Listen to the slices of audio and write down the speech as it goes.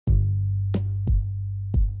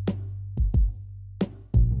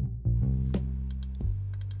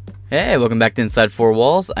Hey, welcome back to Inside Four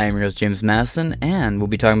Walls. I am your host, James Madison, and we'll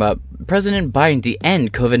be talking about President Biden to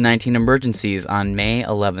end COVID-19 emergencies on May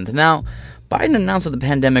 11th. Now, Biden announced that the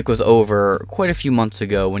pandemic was over quite a few months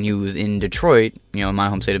ago when he was in Detroit, in my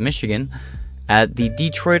home state of Michigan, at the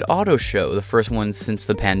Detroit Auto Show, the first one since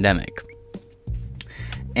the pandemic.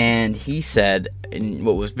 And he said, in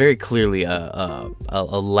what was very clearly a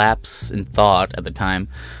lapse in thought at the time,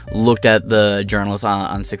 looked at the journalist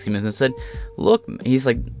on 60 Minutes and said, look, he's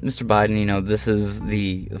like, Mr. Biden, this is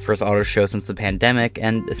the first auto show since the pandemic,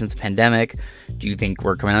 do you think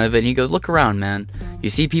we're coming out of it? And he goes, look around, man. You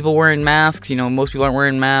see people wearing masks, most people aren't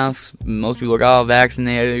wearing masks, most people are all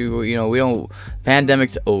vaccinated, we don't,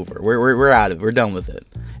 pandemic's over, we're out of it, we're done with it.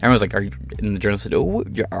 Everyone's like, and the journalist said, oh,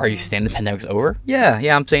 are you saying the pandemic's over? Yeah,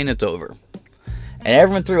 I'm saying it's over. And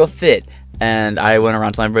everyone threw a fit, and I went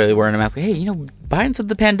around telling everybody wearing a mask, like, hey, Biden said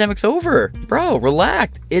the pandemic's over. Bro,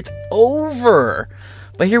 relax. It's over.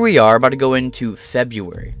 But here we are, about to go into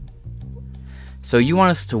February. So you want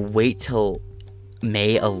us to wait till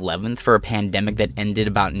May 11th for a pandemic that ended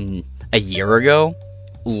about a year ago?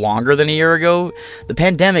 Longer than a year ago? The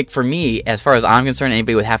pandemic, for me, as far as I'm concerned,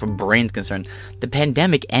 anybody with half a brain's concerned, the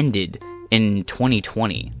pandemic ended in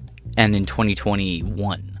 2020 and in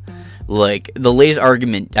 2021. Like, the latest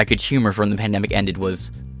argument I could humor from the pandemic ended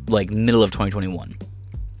was, like, middle of 2021.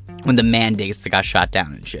 When the mandates got shot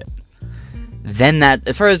down and shit. Then that,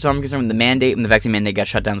 as far as I'm concerned, when the vaccine mandate got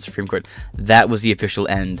shot down in the Supreme Court, that was the official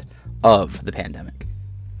end of the pandemic.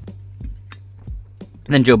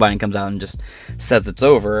 And then Joe Biden comes out and just says it's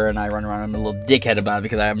over, and I run around, I'm a little dickhead about it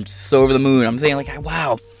because I'm just so over the moon. I'm saying, like,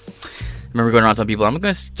 wow. I remember going around telling people, I'm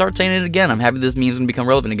going to start saying it again. I'm happy this meme's going to become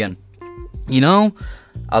relevant again.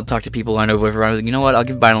 I'll talk to people I know whoever. I was like, you know what? I'll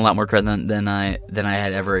give Biden a lot more credit than I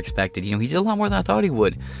had ever expected. He did a lot more than I thought he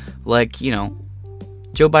would. Like, Joe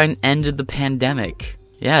Biden ended the pandemic.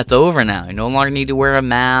 Yeah, it's over now. You no longer need to wear a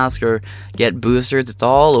mask or get boosters. It's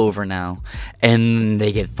all over now. And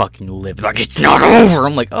they get fucking livid. Like, it's not over.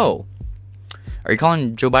 I'm like, oh. Are you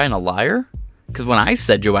calling Joe Biden a liar? Because when I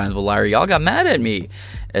said Joe Biden's a liar, y'all got mad at me.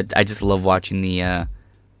 I just love watching the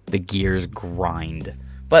gears grind.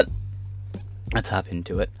 But let's hop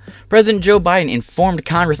into it. President Joe Biden informed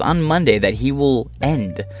Congress on Monday that he will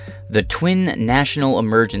end the twin national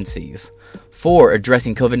emergencies for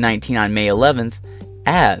addressing COVID-19 on May 11th,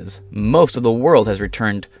 as most of the world has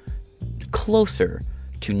returned closer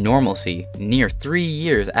to normalcy near 3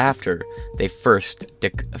 years after they first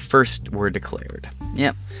were declared.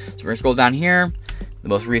 Yep. So we're going to scroll down here. The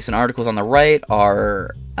most recent articles on the right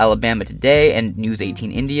are Alabama Today and News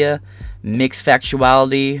 18 India. Mixed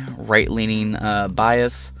factuality, right-leaning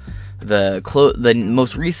bias. The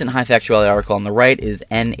most recent high factuality article on the right is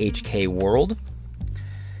NHK World.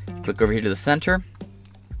 Click over here to the center.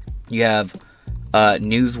 You have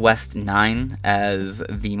News West 9 as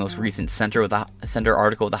the most recent center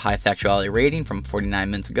article with a high factuality rating from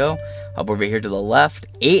 49 minutes ago. Up over here to the left,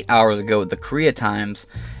 8 hours ago with the Korea Times.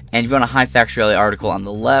 And if you want a high factuality article on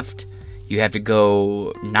the left, you have to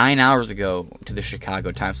go 9 hours ago to the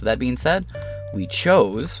Chicago Times. So that being said, I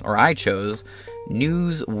chose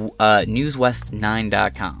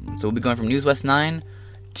newswest9.com. So we'll be going from Newswest 9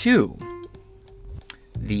 to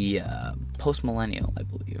the Post Millennial, I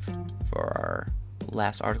believe, for our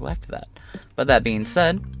last article after that. But that being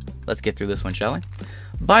said, let's get through this one, shall we?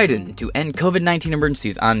 Biden to end COVID-19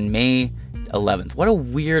 emergencies on May 11th. What a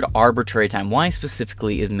weird, arbitrary time. Why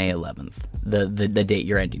specifically is May 11th the date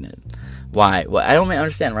you're ending it? Why? Well, I don't really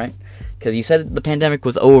understand, right? Because you said the pandemic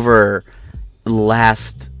was over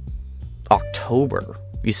last October.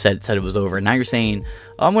 You said it was over. Now you're saying,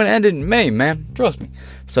 oh, I'm going to end it in May, man. Trust me.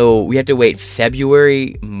 So we have to wait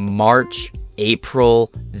February, March, April,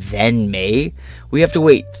 then May. We have to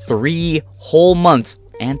wait 3 whole months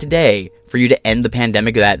and today for you to end the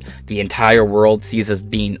pandemic that the entire world sees as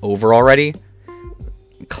being over already.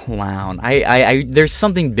 Clown. There's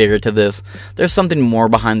something bigger to this. There's something more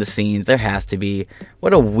behind the scenes. There has to be.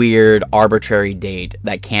 What a weird, arbitrary date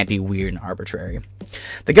that can't be weird and arbitrary.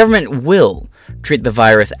 The government will treat the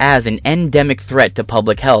virus as an endemic threat to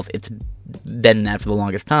public health. It's been that for the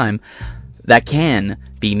longest time. That can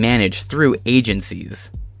be managed through agencies.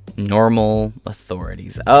 Normal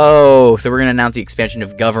authorities. Oh, so we're going to announce the expansion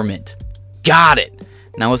of government. Got it!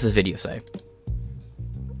 Now what's this video say?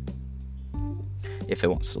 If it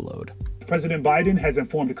wants to load. President Biden has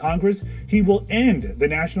informed Congress he will end the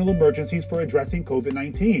national emergencies for addressing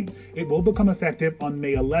COVID-19. It will become effective on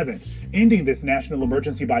May 11th. Ending this national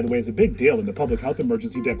emergency, by the way, is a big deal, and the public health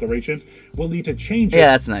emergency declarations will lead to changes.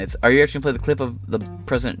 Yeah, that's nice. Are you actually going to play the clip of the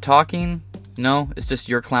president talking? No? It's just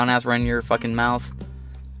your clown ass running your fucking mouth?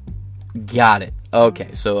 Got it. Okay,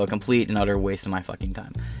 so a complete and utter waste of my fucking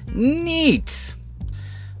time. Neat!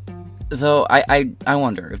 Though, I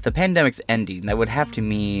wonder, if the pandemic's ending, that would have to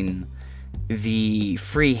mean the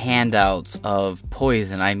free handouts of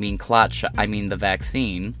poison, the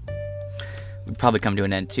vaccine, would probably come to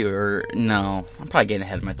an end too, or, no, I'm probably getting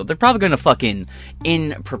ahead of myself. They're probably gonna fucking,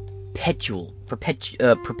 in perpetuity,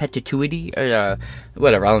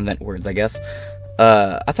 whatever, I'll invent words, I guess.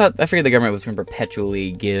 I figured the government was gonna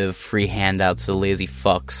perpetually give free handouts to lazy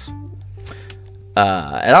fucks.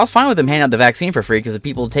 And I was fine with them handing out the vaccine for free, because the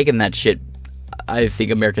people taking that shit, I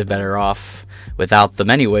think America's better off without them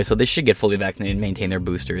anyway, so they should get fully vaccinated, maintain their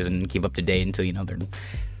boosters, and keep up to date until, they're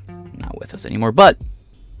not with us anymore. But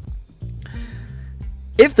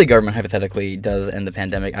if the government hypothetically does end the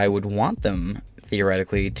pandemic, I would want them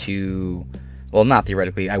theoretically to... Well, not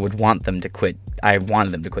theoretically, I would want them to quit. I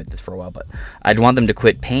wanted them to quit this for a while, but I'd want them to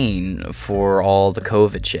quit paying for all the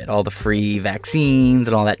COVID shit, all the free vaccines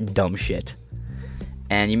and all that dumb shit.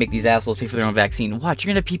 And you make these assholes pay for their own vaccine. Watch, you're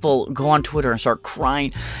gonna have people go on Twitter and start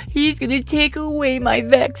crying. He's gonna take away my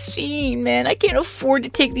vaccine, man. I can't afford to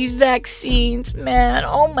take these vaccines, man.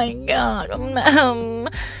 Oh my god.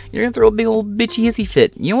 You're gonna throw a big old bitchy hissy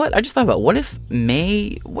fit. You know what? I just thought about, what if in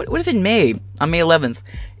May, on May 11th,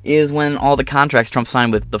 is when all the contracts Trump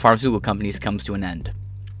signed with the pharmaceutical companies comes to an end.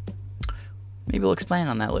 Maybe we'll expand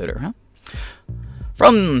on that later, huh?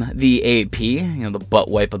 From the AP, the butt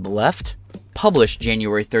wipe of the left, published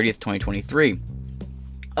January 30th, 2023.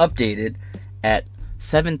 Updated at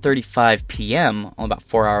 7:35 p.m., on about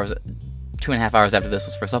 2.5 hours after this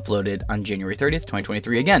was first uploaded on January 30th,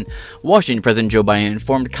 2023 again. Washington President Joe Biden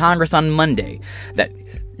informed Congress on Monday that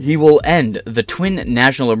he will end the twin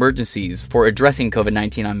national emergencies for addressing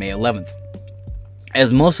COVID-19 on May 11th.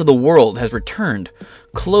 As most of the world has returned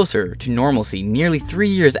closer to normalcy nearly 3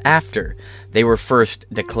 years after they were first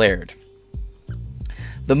declared.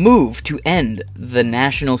 The move to end the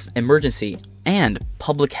national emergency and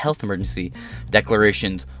public health emergency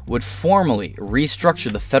declarations would formally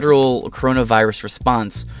restructure the federal coronavirus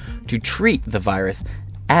response to treat the virus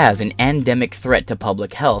as an endemic threat to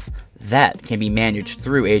public health that can be managed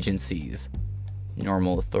through agencies,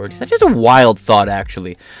 normal authorities. That's just a wild thought,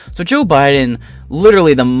 actually. So Joe Biden,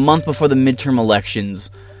 literally the month before the midterm elections,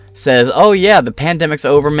 says, oh yeah, the pandemic's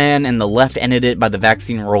over, man, and the left ended it by the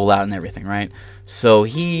vaccine rollout and everything, right? So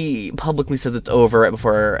he publicly says it's over right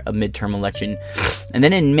before a midterm election. And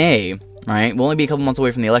then in May, right, we'll only be a couple months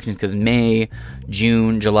away from the elections, because May,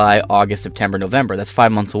 June, July, August, September, November, that's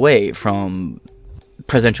 5 months away from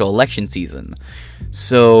presidential election season.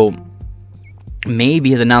 So maybe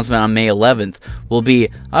his announcement on May 11th will be,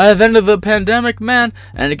 I have ended the pandemic, man,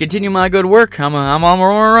 and to continue my good work, I'm gonna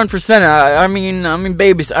run for Senate. Dog, I'm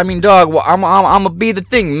gonna be the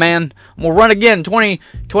thing, man. I'm gonna run again,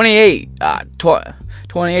 28.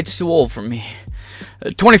 28's too old for me.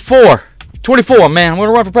 24, man. I'm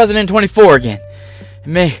gonna run for president in 24 again.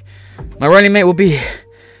 My running mate will be...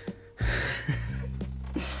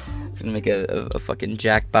 Gonna make a fucking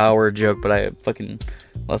Jack Bauer joke, but I fucking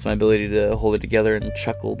lost my ability to hold it together and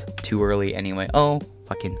chuckled too early anyway. Oh,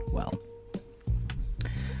 fucking well.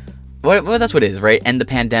 Well, that's what it is, right? End the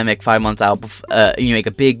pandemic 5 months out. You make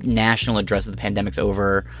a big national address that the pandemic's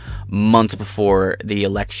over months before the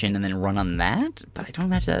election, and then run on that. But I don't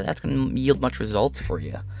imagine that's going to yield much results for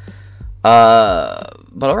you. But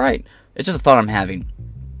all right, it's just a thought I'm having.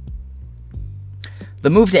 The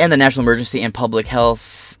move to end the national emergency and public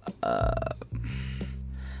health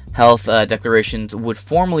declarations would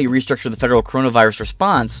formally restructure the federal coronavirus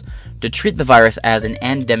response to treat the virus as an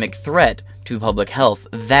endemic threat to public health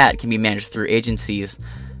that can be managed through agencies'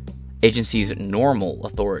 normal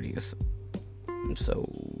authorities. So,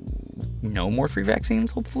 no more free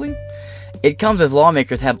vaccines, hopefully? It comes as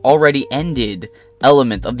lawmakers have already ended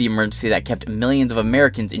elements of the emergency that kept millions of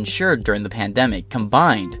Americans insured during the pandemic,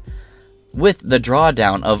 combined with the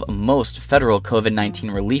drawdown of most federal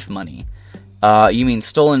COVID-19 relief money. You mean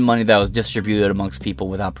stolen money that was distributed amongst people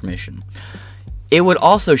without permission. It would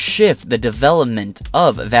also shift the development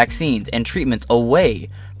of vaccines and treatments away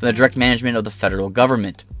from the direct management of the federal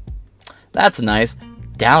government. That's nice.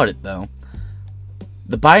 Doubt it, though.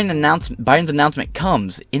 The Biden's announcement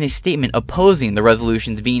comes in a statement opposing the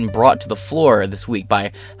resolutions being brought to the floor this week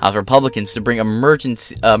by House Republicans to bring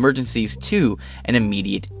emergencies to an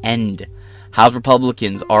immediate end. House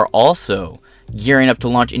Republicans are also gearing up to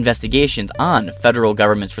launch investigations on federal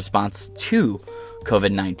government's response to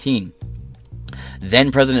COVID-19.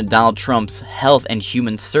 Then President Donald Trump's Health and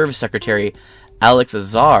Human Service Secretary Alex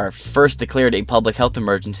Azar first declared a public health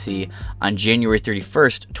emergency on January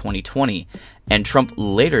 31st, 2020, and Trump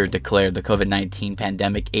later declared the COVID-19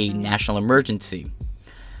 pandemic a national emergency.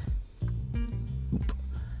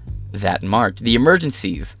 That March, the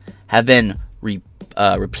emergencies have been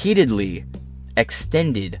repeatedly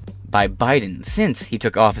extended by Biden since he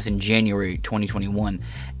took office in January 2021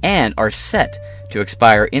 and are set to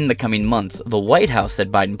expire in the coming months. The White House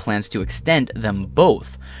said Biden plans to extend them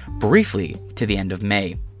both briefly to the end of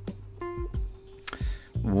May.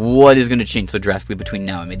 What is going to change so drastically between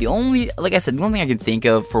now and May? The only thing I can think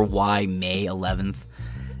of for why May 11th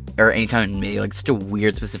or anytime in May, like such a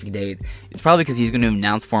weird specific date, it's probably because he's going to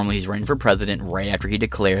announce formally he's running for president right after he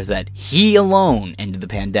declares that he alone ended the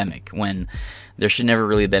pandemic, when there should never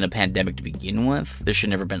really been a pandemic to begin with. There should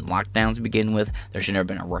never been lockdowns to begin with. There should never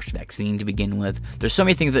been a rushed vaccine to begin with. There's so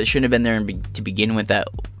many things that shouldn't have been there to begin with that,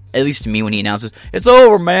 at least to me, when he announces, it's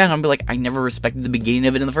over, man, I'll be like, I never respected the beginning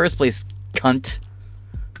of it in the first place, cunt.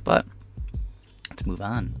 But, let's move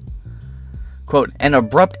on. Quote, an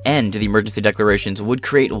abrupt end to the emergency declarations would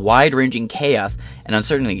create wide-ranging chaos and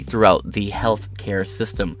uncertainty throughout the healthcare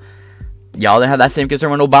system. Y'all didn't have that same concern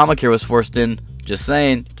when Obamacare was forced in. Just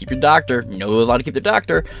saying, keep your doctor. You know who's allowed to keep their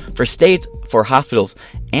doctor. For states, for hospitals,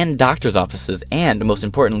 and doctors' offices, and, most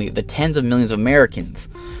importantly, the tens of millions of Americans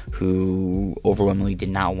who overwhelmingly did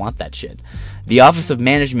not want that shit. The Office of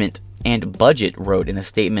Management and Budget wrote in a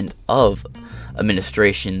statement of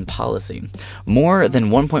administration policy, more than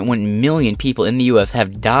 1.1 million people in the U.S.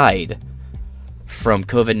 have died from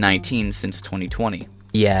COVID-19 since 2020.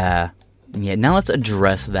 Yeah, now let's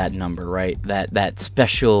address that number, right? That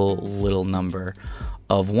special little number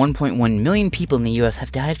of 1.1 million people in the U.S.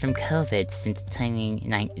 have died from COVID since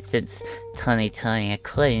 2020,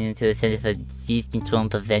 according to the Center for Disease Control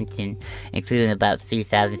and Prevention, including about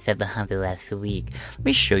 3,700 last week. Let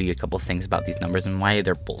me show you a couple things about these numbers and why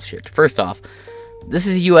they're bullshit. First off, this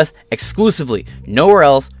is the U.S. exclusively, nowhere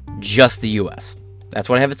else, just the U.S. That's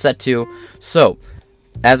what I have it set to. So,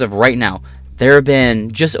 as of right now, there have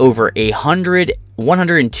been just over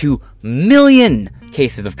 102 million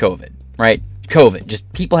cases of COVID, right? COVID,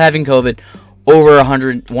 just people having COVID, over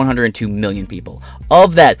 102 million people.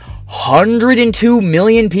 Of that 102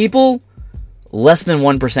 million people, less than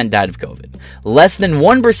 1% died of COVID. Less than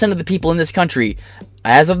 1% of the people in this country,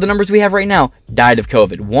 as of the numbers we have right now, died of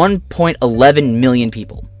COVID. 1.11 million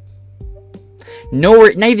people.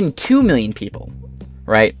 Nowhere, not even 2 million people,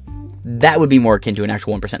 right? That would be more akin to an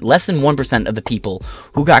actual 1%. Less than 1% of the people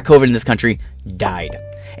who got COVID in this country died.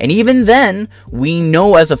 And even then, we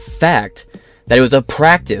know as a fact that it was a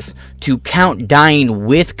practice to count dying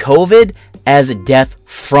with COVID as a death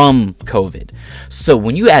from COVID. So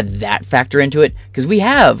when you add that factor into it, because we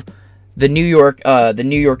have the New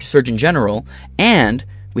York Surgeon General, and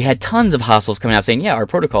we had tons of hospitals coming out saying, yeah, our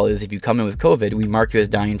protocol is if you come in with COVID, we mark you as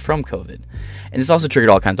dying from COVID. And this also triggered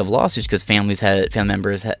all kinds of lawsuits because family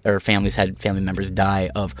members die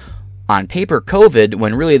of, on paper, COVID,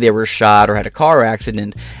 when really they were shot or had a car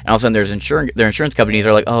accident, and all of a sudden their insurance companies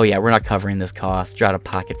are like, oh yeah, we're not covering this cost. You're out of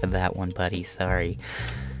pocket for that one, buddy. Sorry.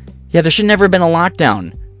 Yeah, there should never have been a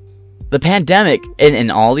lockdown. The pandemic,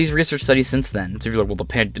 and all these research studies since then, so if you're like, well,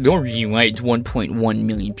 the only reason why it's 1.1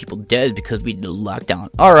 million people dead is because we did a lockdown.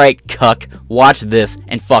 Alright, cuck, watch this,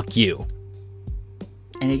 and fuck you.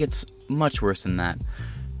 And it gets much worse than that.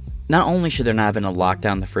 Not only should there not have been a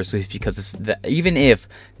lockdown in the first place, because even if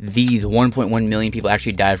these 1.1 million people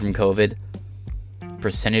actually died from COVID,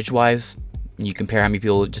 percentage-wise, you compare how many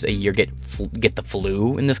people just a year get the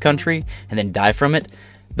flu in this country and then die from it,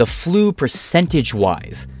 the flu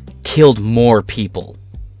percentage-wise killed more people,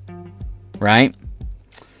 right?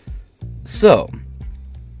 So,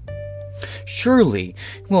 surely,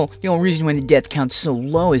 well, the only reason why the death count's so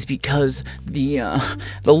low is because the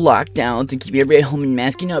lockdowns and keeping everybody at home and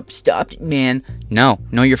masking up stopped it, man. No,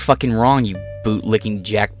 you're fucking wrong, you boot-licking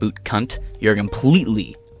jackboot cunt. You're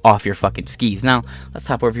completely off your fucking skis. Now, let's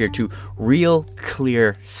hop over here to real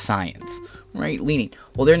clear science, right?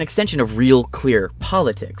 Well, they're an extension of real clear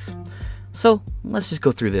politics. So, let's just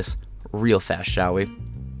go through this real fast, shall we?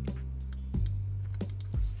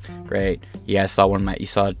 Great. Yeah, you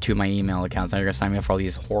saw two of my email accounts. Now you're going to sign me up for all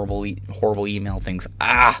these horrible email things.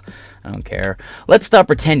 I don't care. Let's stop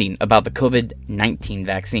pretending about the COVID-19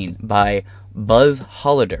 vaccine by Buzz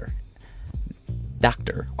Hollider.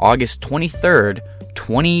 Doctor, August 23rd,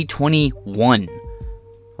 2021.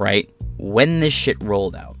 Right? When this shit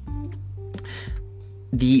rolled out.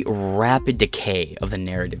 The rapid decay of the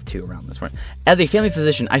narrative, too, around this one. As a family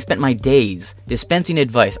physician, I spent my days dispensing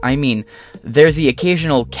advice. I mean, there's the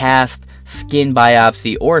occasional cast, skin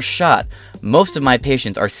biopsy, or shot, Most of my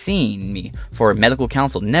patients are seeing me for medical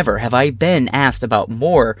counsel. Never have I been asked about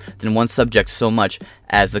more than one subject so much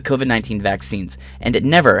as the COVID-19 vaccines, and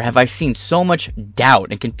never have I seen so much doubt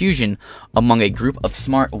and confusion among a group of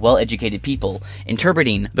smart, well-educated people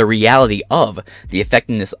interpreting the reality of the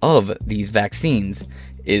effectiveness of these vaccines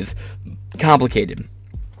is complicated.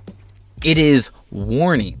 It is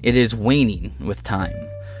waning with time.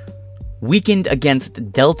 Weakened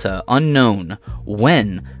against Delta, unknown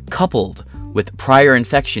when coupled with prior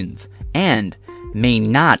infections, and may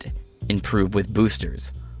not improve with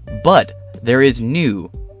boosters. But there is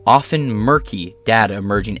new, often murky data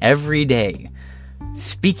emerging every day,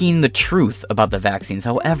 speaking the truth about the vaccines,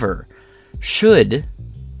 however, should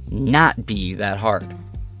not be that hard.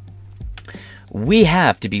 We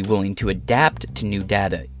have to be willing to adapt to new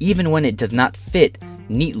data, even when it does not fit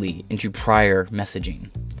neatly into prior messaging.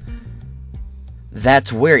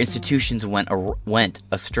 That's where institutions went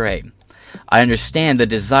astray. I understand the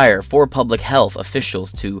desire for public health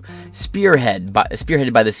officials to spearheaded by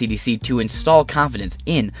the CDC to install confidence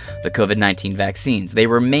in the COVID-19 vaccines. They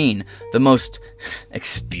remain the most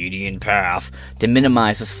expedient path to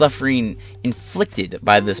minimize the suffering inflicted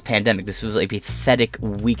by this pandemic. This was a pathetic,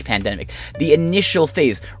 weak pandemic. The initial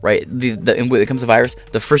phase, right? When it comes to virus,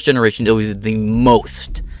 the first generation is always the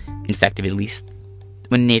most effective, at least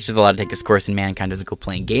when nature's allowed to take its course and mankind doesn't go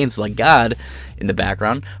playing games like God in the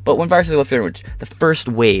background. But when viruses are left there, the first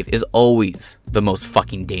wave is always the most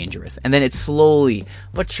fucking dangerous. And then it slowly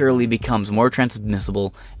but surely becomes more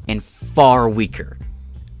transmissible and far weaker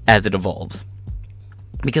as it evolves.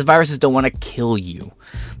 Because viruses don't want to kill you.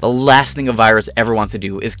 The last thing a virus ever wants to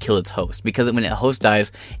do is kill its host. Because when its host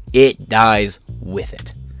dies, it dies with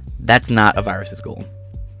it. That's not a virus's goal.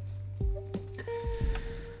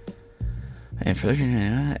 And for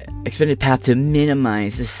expanded path to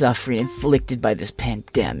minimize the suffering inflicted by this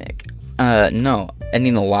pandemic. No,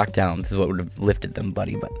 ending the lockdowns is what would have lifted them,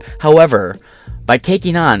 buddy. But however, by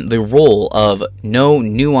taking on the role of no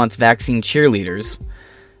nuanced vaccine cheerleaders,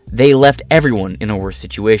 they left everyone in a worse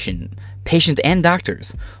situation. Patients and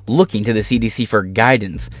doctors looking to the CDC for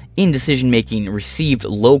guidance in decision-making received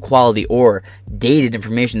low-quality or dated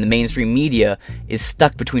information. The mainstream media is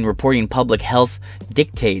stuck between reporting public health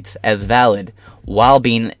dictates as valid while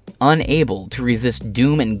being unable to resist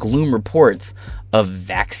doom and gloom reports of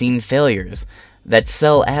vaccine failures that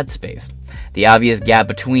sell ad space. The obvious gap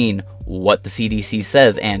between what the CDC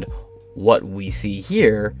says and what we see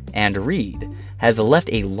here and read has left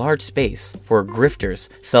a large space for grifters,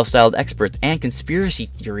 self-styled experts, and conspiracy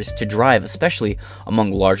theorists to drive, especially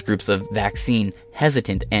among large groups of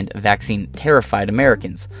vaccine-hesitant and vaccine-terrified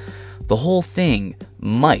Americans. The whole thing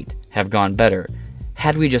might have gone better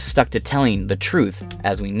had we just stuck to telling the truth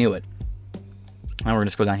as we knew it. Now we're going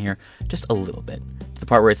to scroll down here just a little bit to the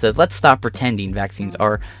part where it says, let's stop pretending vaccines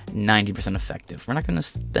are 90% effective. We're not going to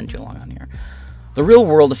spend too long on here. The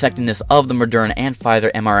real-world effectiveness of the Moderna and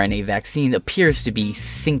Pfizer mRNA vaccine appears to be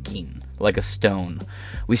sinking like a stone.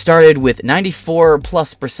 We started with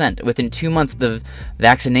 94+%. Within 2 months of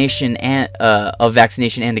vaccination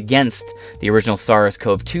and against the original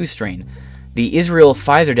SARS-CoV-2 strain. The Israel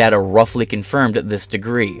Pfizer data roughly confirmed this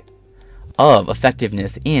degree of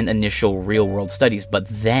effectiveness in initial real-world studies, but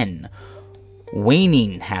then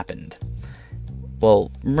waning happened.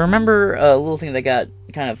 Well, remember a little thing that got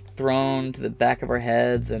kind of thrown to the back of our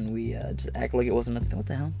heads, and we just act like it wasn't a thing? What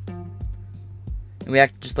the hell? And we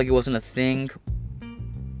act just like it wasn't a thing.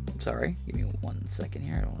 Sorry, give me 1 second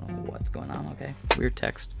here. I don't know what's going on. Okay, weird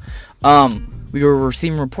text. We were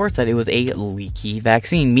receiving reports that it was a leaky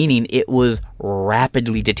vaccine, meaning it was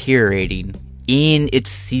rapidly deteriorating in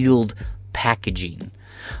its sealed packaging.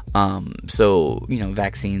 So,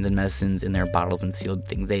 vaccines and medicines in their bottles and sealed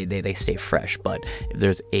things, they stay fresh. But if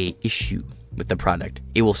there's a issue with the product,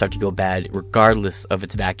 it will start to go bad regardless of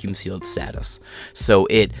its vacuum sealed status. So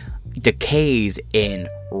it decays and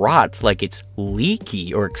rots like it's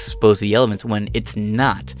leaky or exposed to the elements when it's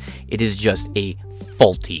not. It is just a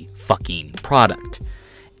faulty fucking product.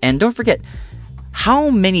 And don't forget, how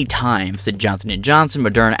many times did Johnson & Johnson,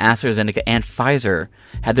 Moderna, AstraZeneca, and Pfizer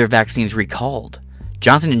had their vaccines recalled?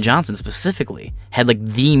 Johnson & Johnson specifically had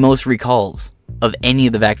the most recalls of any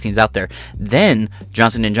of the vaccines out there. Then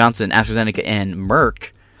Johnson & Johnson, AstraZeneca, and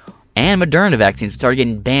Merck and Moderna vaccines started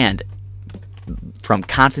getting banned from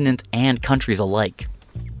continents and countries alike.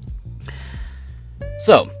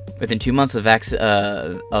 So, within 2 months of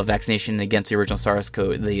vaccination against the original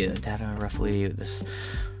SARS-CoV, the data roughly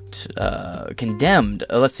condemned.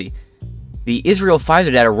 Let's see. The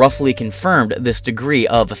Israel-Pfizer data roughly confirmed this degree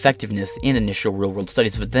of effectiveness in initial real-world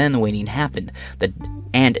studies, but then the waning happened,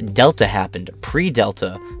 and Delta happened.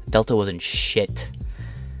 Pre-Delta, Delta wasn't shit.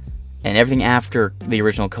 And everything after the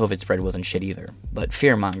original COVID spread wasn't shit either. But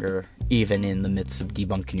fearmonger, even in the midst of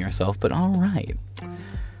debunking yourself, but alright.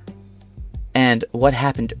 And what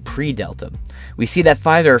happened pre-Delta? We see that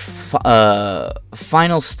Pfizer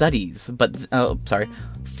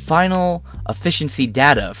final efficiency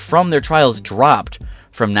data from their trials dropped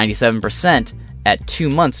from 97% at 2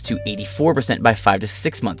 months to 84% by 5 to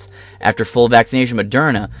 6 months. After full vaccination,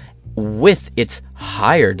 Moderna, with its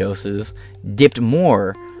higher doses, dipped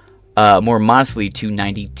more modestly to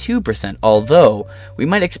 92%, although we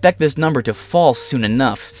might expect this number to fall soon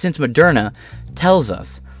enough, since Moderna tells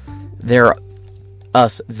us their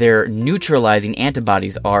neutralizing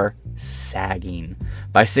antibodies are sagging.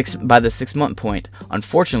 By the 6 month point,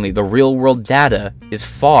 unfortunately, the real world data is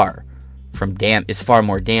far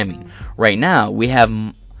more damning. Right now, we have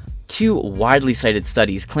 2 widely cited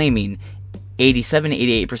studies claiming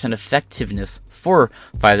 87-88% effectiveness for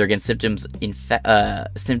Pfizer against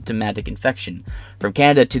symptomatic infection. From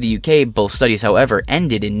Canada to the UK, both studies, however,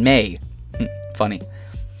 ended in May. Funny.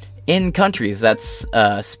 In countries that's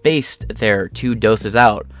spaced their 2 doses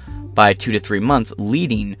out by 2 to 3 months,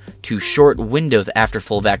 leading to short windows after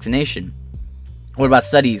full vaccination. What about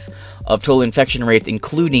studies of total infection rates,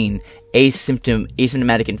 including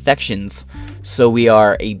asymptomatic infections? So we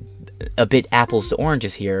are a bit apples to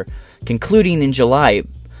oranges here. Concluding in July,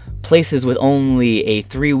 places with only a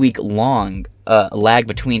 3-week long lag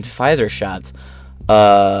between Pfizer shots,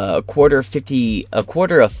 a quarter of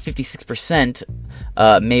 56%,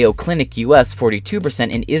 Mayo Clinic US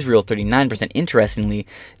 42%, and Israel 39%. Interestingly,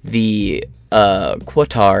 the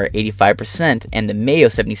Qatar 85% and the Mayo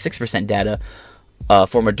 76% data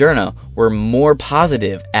for Moderna were more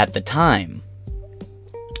positive at the time.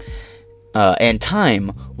 And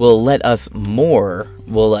time will tell us more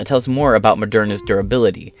about Moderna's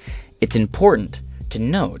durability. It's important to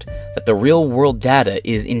note that the real-world data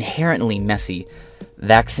is inherently messy.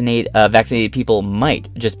 Vaccinated people might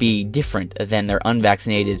just be different than their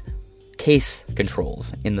unvaccinated case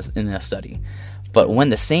controls in the study. But when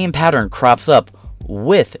the same pattern crops up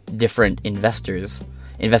with different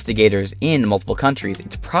investigators in multiple countries,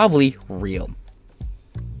 it's probably real.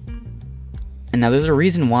 And now there's a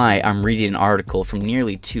reason why I'm reading an article from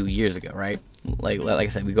nearly 2 years ago, right? Like I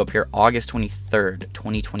said, we go up here August 23rd,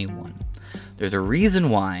 2021. There's a reason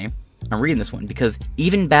why I'm reading this one, because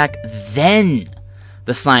even back then,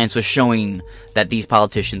 the science was showing that these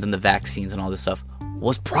politicians and the vaccines and all this stuff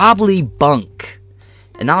was probably bunk.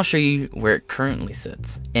 And I'll show you where it currently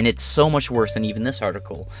sits. And it's so much worse than even this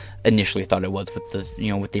article initially thought it was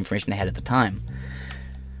with the information they had at the time.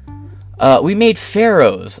 We made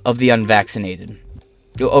pharaohs of the unvaccinated.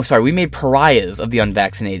 We made pariahs of the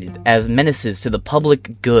unvaccinated as menaces to the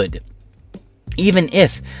public good. Even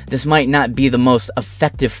if this might not be the most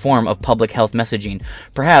effective form of public health messaging,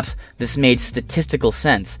 perhaps this made statistical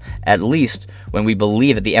sense, at least when we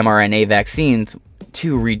believe that the mRNA vaccines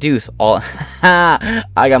to reduce all... I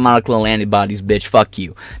got monoclonal antibodies, bitch, fuck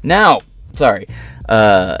you. Now,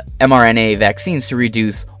 mRNA vaccines to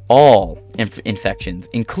reduce all infections,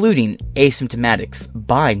 including asymptomatics,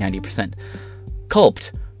 by 90%.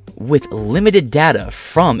 Culped with limited data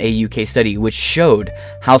from a UK study which showed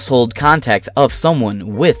household contacts of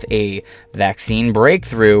someone with a vaccine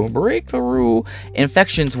breakthrough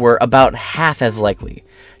infections were about half as likely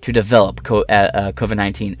to develop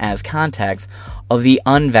COVID-19 as contacts of the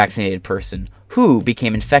unvaccinated person who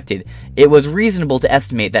became infected. It was reasonable to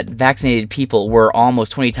estimate that vaccinated people were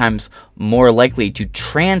almost 20 times more likely to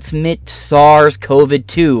transmit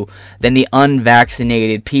SARS-CoV-2 than the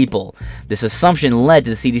unvaccinated people. This assumption led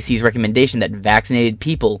to the CDC's recommendation that vaccinated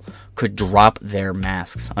people could drop their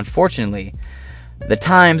masks. Unfortunately, the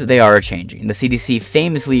times they are changing. The CDC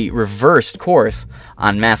famously reversed course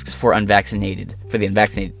on masks for the unvaccinated.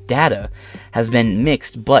 Data has been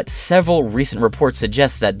mixed, but several recent reports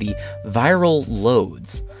suggest that the viral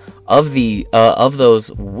loads of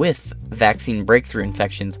those with vaccine breakthrough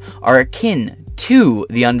infections are akin to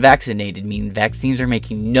the unvaccinated, meaning vaccines are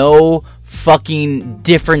making no fucking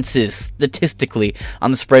differeces statistically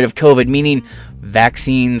on the spread of COVID, meaning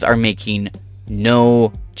vaccines are making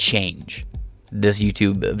no change. This video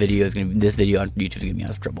on YouTube is gonna be out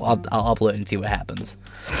of trouble. I'll upload it and see what happens.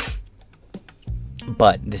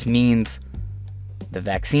 But this means the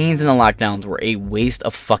vaccines and the lockdowns were a waste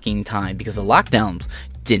of fucking time, because the lockdowns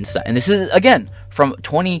didn't stop. And this is, again, from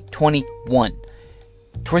 2021.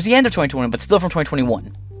 Towards the end of 2021, but still from 2021.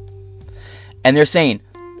 And they're saying,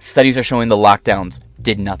 Studies are showing the lockdowns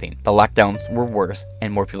did nothing. The lockdowns were worse,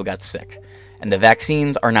 and more people got sick. And the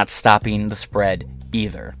vaccines are not stopping the spread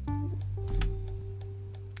either.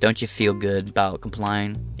 Don't you feel good about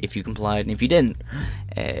complying? If you complied, and if you didn't,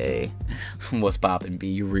 hey, what's poppin'?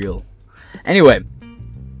 Be real. Anyway,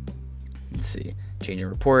 let's see. Changing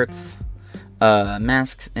reports.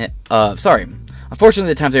 Masks.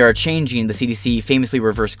 Unfortunately, the times they are changing, the CDC famously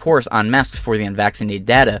reversed course on masks for the unvaccinated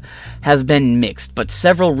data has been mixed, but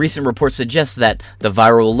several recent reports suggest that the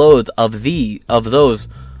viral loads of those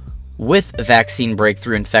with vaccine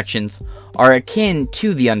breakthrough infections are akin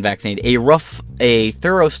to the unvaccinated. A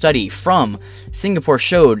thorough study from Singapore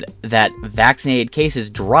showed that vaccinated cases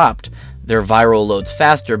dropped their viral loads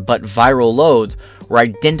faster, but viral loads were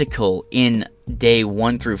identical in day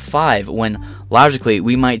 1 through 5, when logically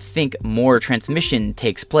we might think more transmission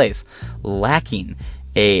takes place. Lacking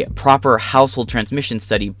a proper household transmission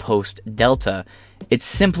study post-Delta, it's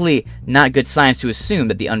simply not good science to assume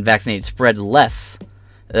that the unvaccinated spread less.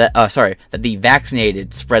 That the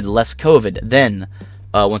vaccinated spread less COVID than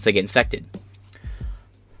once they get infected.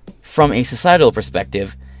 From a societal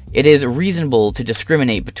perspective, it is reasonable to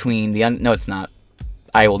discriminate between the no, it's not.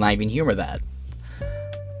 I will not even humor that.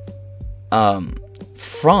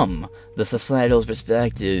 From the societal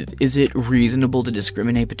perspective, is it reasonable to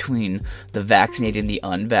discriminate between the vaccinated and the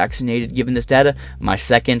unvaccinated given this data? My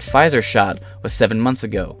second Pfizer shot was 7 months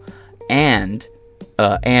ago, and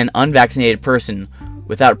an unvaccinated person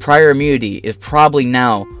without prior immunity is probably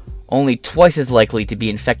now only twice as likely to be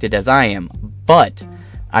infected as I am, but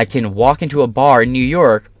I can walk into a bar in New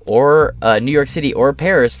York or New York City or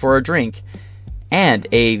Paris for a drink, and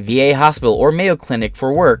a VA hospital or Mayo Clinic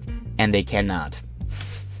for work, and they cannot.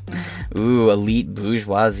 Ooh, elite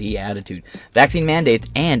bourgeoisie attitude. Vaccine mandates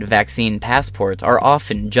and vaccine passports are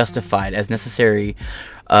often justified as necessary,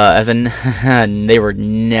 they were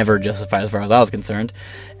never justified as far as I was concerned.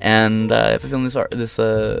 And if I feel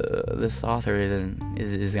this author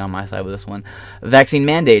is on my side with this one. Vaccine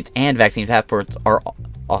mandates and vaccine passports are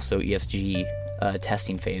also ESG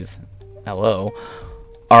testing phase. Hello.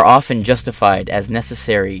 Are often justified as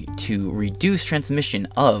necessary to reduce transmission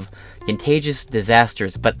of contagious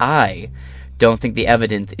disasters, but I don't think the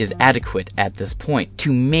evidence is adequate at this point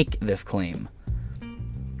to make this claim.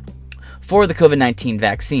 For the COVID-19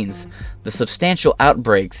 vaccines, the substantial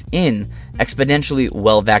outbreaks in exponentially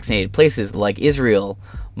well-vaccinated places like Israel,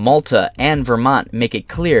 Malta, and Vermont make it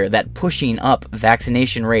clear that pushing up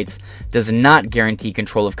vaccination rates does not guarantee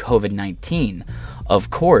control of COVID-19. Of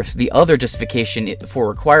course, the other justification for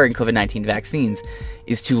requiring COVID-19 vaccines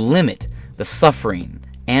is to limit the suffering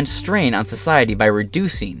and strain on society by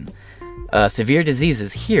reducing severe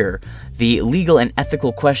diseases. Here, the legal and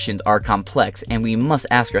ethical questions are complex, and we must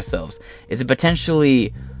ask ourselves: is a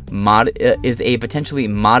potentially modest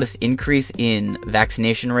increase in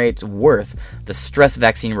vaccination rates worth the stress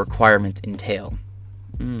vaccine requirements entail?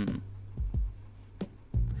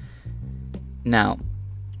 Now,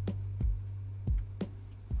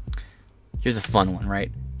 here's a fun one,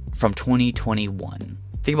 right? From 2021.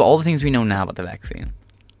 Think about all the things we know now about the vaccine.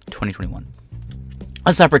 2021.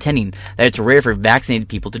 Let's stop pretending that it's rare for vaccinated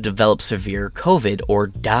people to develop severe COVID or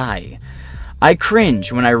die. I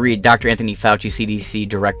cringe when I read Dr. Anthony Fauci, CDC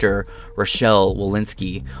Director Rochelle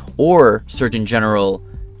Walensky, or Surgeon General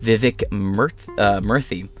Vivek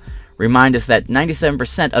Murthy remind us that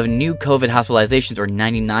 97% of new COVID hospitalizations or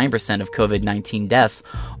 99% of COVID-19 deaths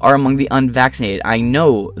are among the unvaccinated. I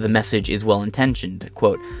know the message is well-intentioned.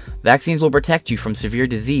 Quote, vaccines will protect you from severe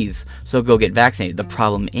disease, so go get vaccinated. The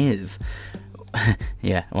problem is...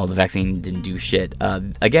 yeah, well, the vaccine didn't do shit.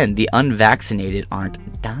 Again, the unvaccinated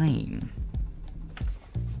aren't dying.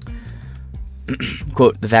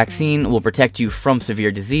 Quote, the vaccine will protect you from severe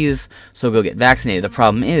disease, so go get vaccinated. The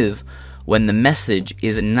problem is when the message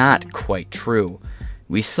is not quite true.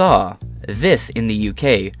 We saw this in the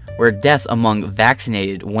UK, where deaths among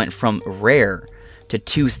vaccinated went from rare to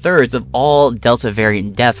 2/3 of all Delta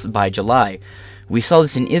variant deaths by July. We saw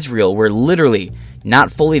this in Israel, where literally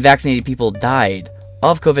not fully vaccinated people died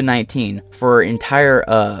of COVID-19 for entire,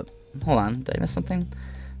 hold on, did I miss something?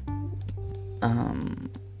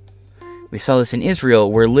 We saw this in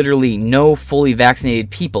Israel, where literally no fully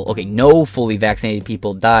vaccinated people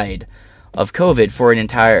died of COVID for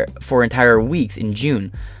entire weeks in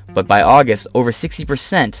June. But by August, over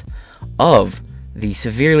 60% of the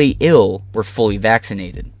severely ill were fully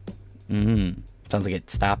vaccinated. Sounds like it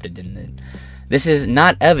stopped it, didn't it? This is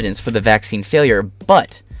not evidence for the vaccine failure,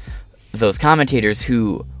 but those commentators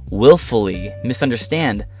who willfully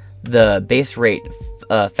misunderstand the base rate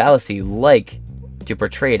fallacy like to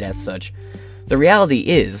portray it as such. The reality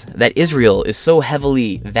is that Israel is so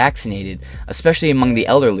heavily vaccinated, especially among the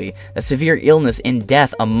elderly, that severe illness and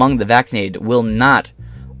death among the vaccinated will not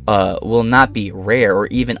be rare or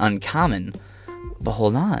even uncommon. But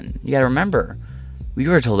hold on, you gotta remember, we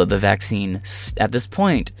were told that the vaccine, at this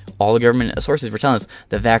point, all the government sources were telling us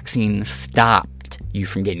the vaccine stopped you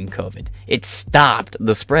from getting COVID. It stopped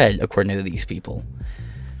the spread, according to these people.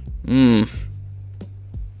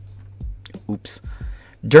 Oops.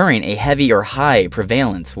 During a heavy or high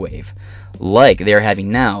prevalence wave, like they are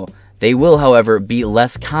having now, they will, however, be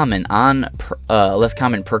less common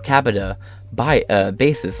per capita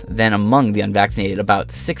basis than among the unvaccinated,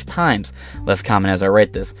 about 6 times less common as I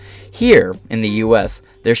write this. Here in the U.S.,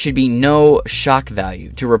 there should be no shock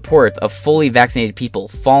value to reports of fully vaccinated people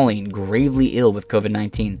falling gravely ill with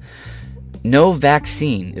COVID-19. No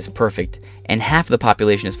vaccine is perfect, and half the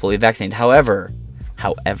population is fully vaccinated. However,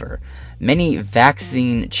 many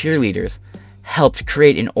vaccine cheerleaders helped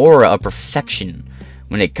create an aura of perfection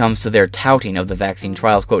when it comes to their touting of the vaccine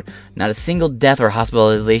trials. Quote, not a single death or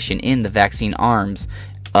hospitalization in the vaccine arms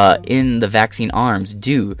due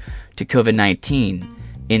to COVID-19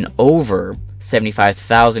 in over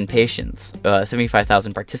 75,000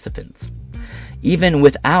 participants. Even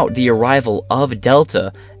without the arrival of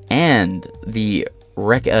Delta and the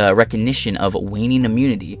recognition of waning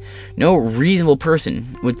immunity, no reasonable person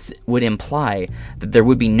would imply that there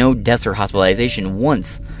would be no deaths or hospitalization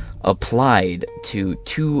once applied to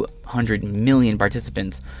 200 million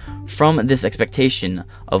participants. From this expectation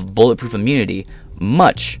of bulletproof immunity,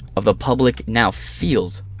 much of the public now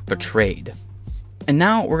feels betrayed. And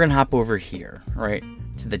now we're going to hop over here, right,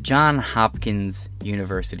 to the Johns Hopkins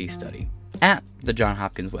University study at the Johns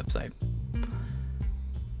Hopkins website.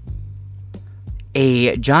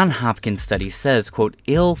 A Johns Hopkins study says, quote,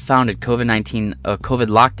 ill-founded COVID-19 COVID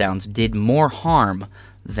lockdowns did more harm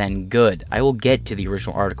than good. I will get to the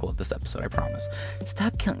original article of this episode, I promise.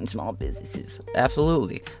 Stop killing small businesses.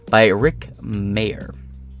 Absolutely. By Rick Mayer.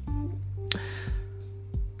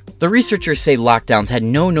 The researchers say lockdowns had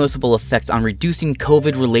no noticeable effects on reducing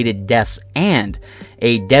COVID-related deaths and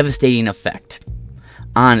a devastating effect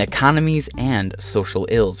on economies and social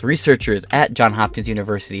ills. Researchers at Johns Hopkins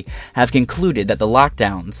University have concluded that the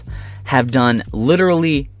lockdowns have done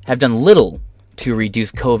little to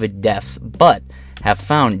reduce COVID deaths, but have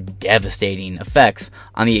found devastating effects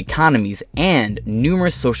on the economies and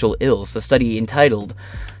numerous social ills. The study, entitled,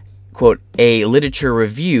 quote, a literature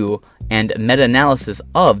review and meta-analysis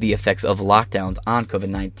of the effects of lockdowns on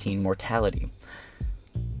COVID-19 mortality,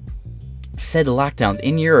 said lockdowns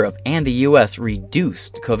in Europe and the U.S.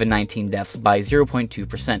 reduced COVID-19 deaths by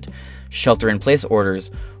 0.2%. Shelter-in-place orders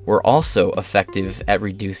were also effective at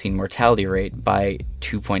reducing mortality rate by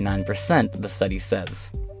 2.9%, the study says.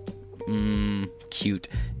 Cute.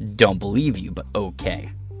 Don't believe you, but okay.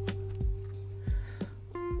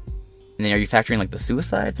 And then are you factoring like the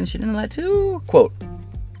suicides and shit into that too? Quote,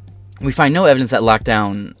 we find no evidence that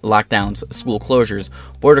lockdowns, school closures,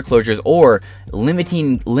 border closures, or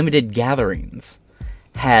limited gatherings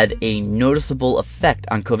had a noticeable effect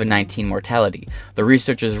on COVID-19 mortality, the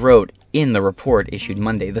researchers wrote in the report issued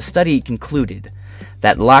Monday. The study concluded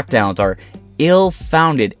that lockdowns are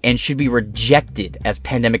ill-founded and should be rejected as a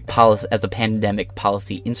pandemic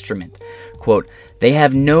policy instrument. Quote, they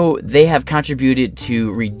have contributed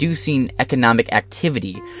to reducing economic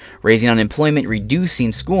activity, raising unemployment,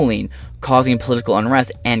 reducing schooling, causing political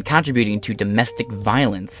unrest, and contributing to domestic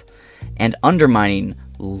violence and undermining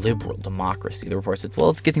liberal democracy. The report says,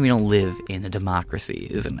 well, it's a good thing we don't live in a democracy,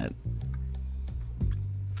 isn't it?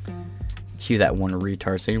 Cue that one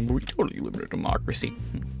retard saying, we totally live in a democracy.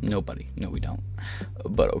 Nobody. No, we don't.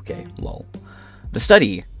 But okay, lol. The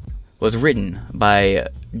study was written by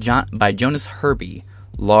Jonas Herby,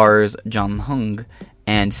 Lars John Hung,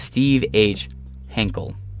 and Steve H.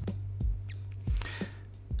 Henkel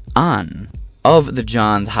of the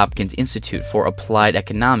Johns Hopkins Institute for Applied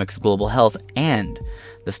Economics, Global Health, and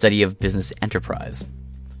the Study of Business Enterprise.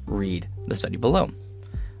 Read the study below.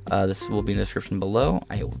 This will be in the description below.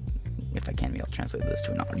 If I can, I'll translate this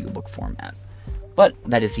to an audiobook format. But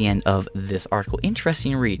that is the end of this article.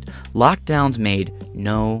 Interesting read. Lockdowns made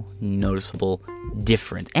no noticeable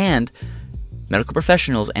difference. And medical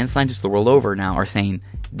professionals and scientists the world over now are saying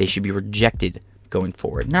they should be rejected going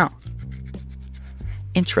forward. Now,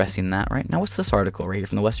 interesting that, right? Now, what's this article right here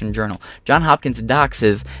from the Western Journal? Johns Hopkins doc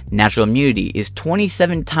says natural immunity is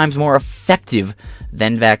 27 times more effective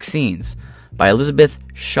than vaccines. By Elizabeth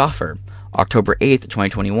Schaffer. October 8th,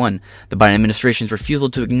 2021, the Biden administration's refusal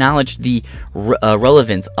to acknowledge the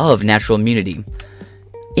relevance of natural immunity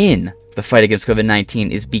in the fight against COVID-19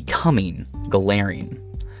 is becoming glaring.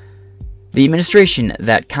 The administration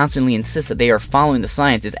that constantly insists that they are following the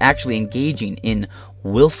science is actually engaging in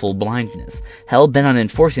willful blindness, hell-bent on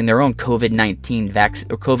enforcing their own COVID-19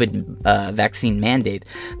 vaccine mandate.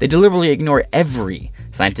 They deliberately ignore every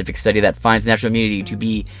scientific study that finds natural immunity to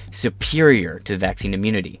be superior to vaccine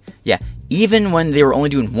immunity. Yeah, even when they were only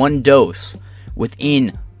doing one dose,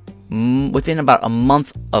 within about a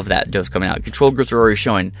month of that dose coming out, control groups were already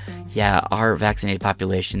showing, yeah, our vaccinated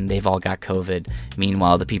population, they've all got COVID.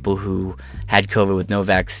 Meanwhile, the people who had COVID with no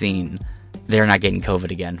vaccine, they're not getting COVID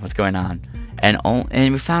again. What's going on? And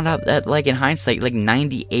we found out that, like, in hindsight, like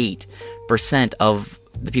 98% of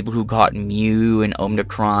the people who caught Mu and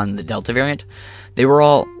Omicron, the Delta variant, they were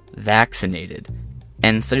all vaccinated.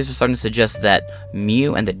 And studies are starting to suggest that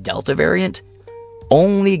Mu and the Delta variant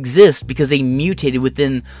only exist because they mutated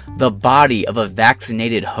within the body of a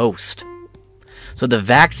vaccinated host. So the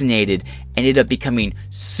vaccinated ended up becoming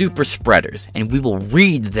super spreaders, and we will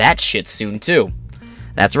read that shit soon too.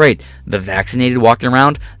 That's right, the vaccinated walking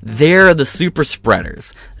around, they're the super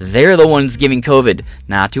spreaders. They're the ones giving COVID,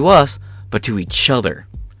 not to us, but to each other.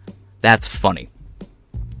 That's funny.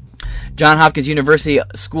 Johns Hopkins University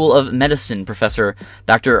School of Medicine professor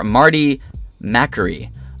Dr. Marty Makary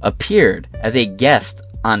appeared as a guest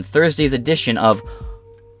on Thursday's edition of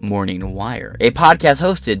Morning Wire, a podcast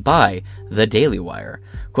hosted by The Daily Wire.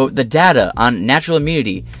 Quote, the data on natural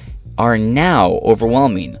immunity are now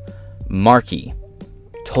overwhelming, Markey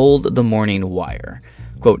told The Morning Wire.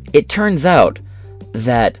 Quote, it turns out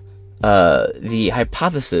that the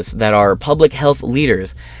hypothesis that our public health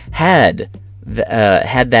leaders had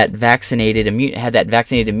that vaccinated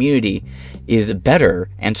immunity is better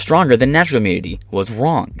and stronger than natural immunity was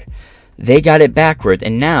wrong. They got it backwards,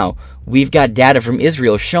 and now we've got data from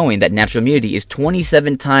Israel showing that natural immunity is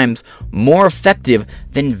 27 times more effective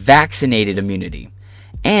than vaccinated immunity.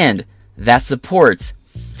 And that supports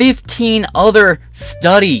 15 other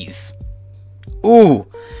studies. Ooh,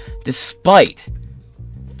 despised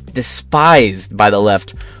by the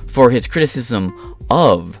left for his criticism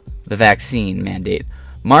of the vaccine mandate,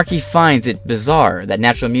 Markey finds it bizarre that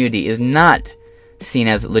natural immunity is not seen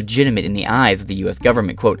as legitimate in the eyes of the U.S.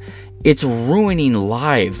 government. Quote, it's ruining the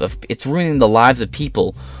lives of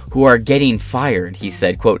people who are getting fired, he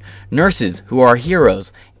said. Quote, nurses who are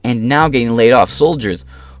heroes and now getting laid off, soldiers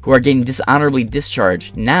who are getting dishonorably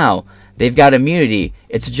discharged, now they've got immunity.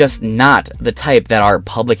 It's just not the type that our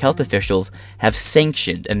public health officials have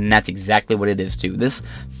sanctioned, and that's exactly what it is too. This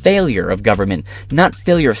failure of government, not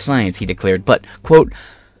failure of science, he declared, but, quote,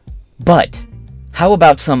 but how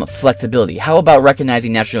about some flexibility? How about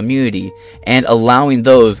recognizing natural immunity and allowing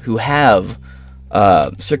those who have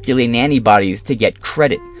circulating antibodies to get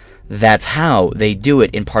credit? That's how they do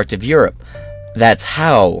it in parts of Europe. That's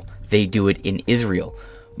how they do it in Israel.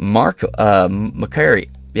 Makary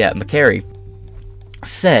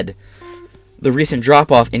said the recent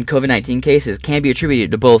drop-off in COVID-19 cases can be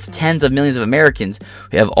attributed to both tens of millions of Americans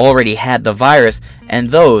who have already had the virus and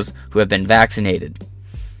those who have been vaccinated.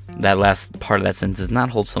 That last part of that sentence does not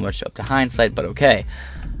hold so much up to hindsight, but okay.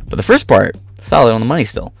 But the first part, solid on the money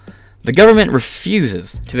still. The government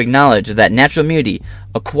refuses to acknowledge that natural immunity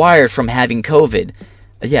acquired from having COVID,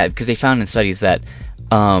 because they found in studies that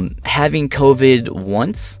having COVID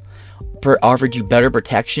once offered you better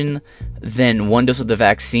protection than one dose of the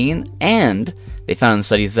vaccine, and they found in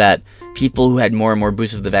studies that people who had more and more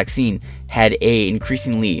boosters of the vaccine had an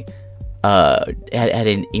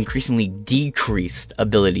increasingly decreased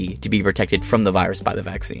ability to be protected from the virus by the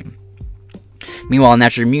vaccine. Meanwhile,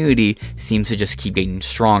 natural immunity seems to just keep getting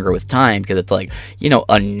stronger with time because it's like,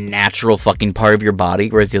 a natural fucking part of your body,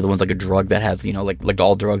 whereas the other one's like a drug that has, like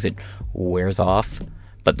all drugs, it wears off.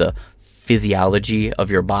 But the physiology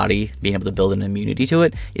of your body, being able to build an immunity to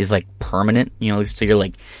it, is like permanent. So you're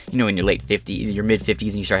like, in your late 50s, your mid 50s,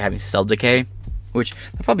 and you start having cell decay, which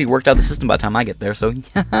that probably worked out the system by the time I get there. So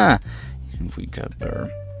yeah, if we got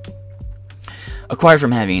there. Acquired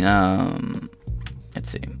from having,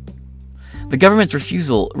 let's see. The government's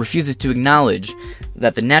refuses to acknowledge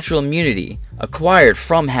that the natural immunity acquired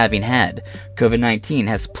from having had COVID-19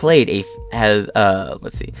 has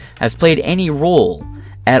played any role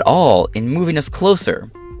at all in moving us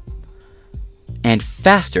closer and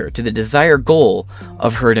faster to the desired goal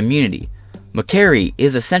of herd immunity. Makary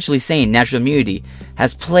is essentially saying natural immunity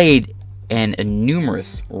has played an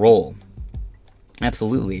enormous role.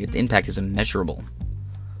 Absolutely, its impact is immeasurable.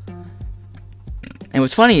 And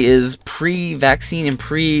what's funny is pre-vaccine and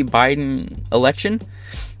pre-Biden election,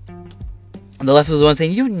 the left was the one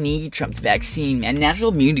saying, you need Trump's vaccine, and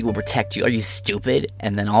natural immunity will protect you. Are you stupid?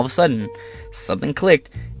 And then all of a sudden, something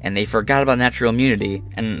clicked, and they forgot about natural immunity,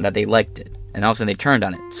 and that they liked it. And all of a sudden they turned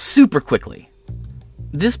on it super quickly.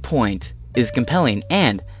 This point is compelling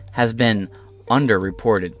and has been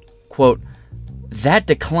underreported. Quote, that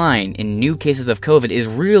decline in new cases of COVID is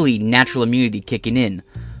really natural immunity kicking in,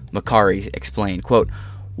 Makari explained. Quote,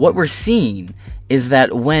 what we're seeing is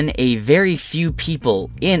that when a very few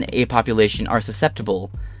people in a population are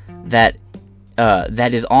susceptible, that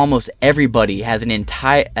is almost everybody has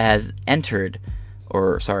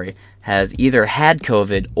has either had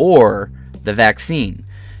COVID or the vaccine.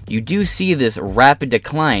 You do see this rapid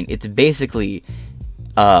decline. It's basically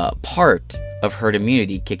part of herd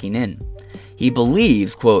immunity kicking in. He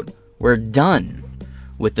believes, quote, we're done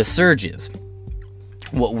with the surges.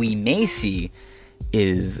 What we may see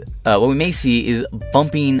is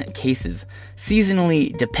bumping cases,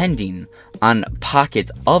 seasonally depending on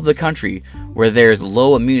pockets of the country where there's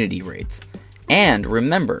low immunity rates. And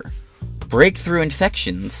remember, breakthrough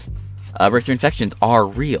infections are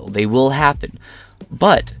real. They will happen,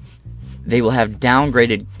 but they will have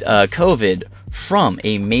downgraded COVID from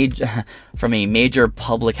a major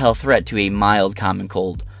public health threat to a mild common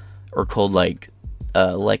cold or cold-like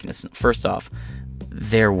likeness. First off,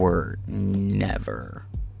 there were never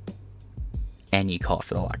any call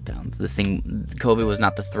for the lockdowns. COVID was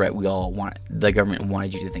not the threat the government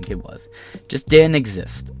wanted you to think it was. Just didn't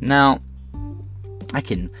exist. Now,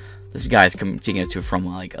 this guy's taking us to from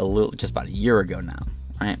just about a year ago now,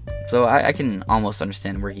 right? So I can almost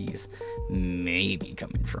understand where he's maybe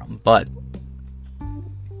coming from, but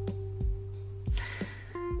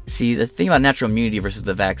see, the thing about natural immunity versus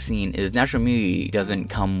the vaccine is natural immunity doesn't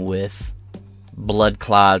come with blood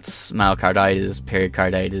clots, myocarditis,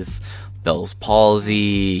 pericarditis, Bell's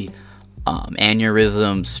palsy,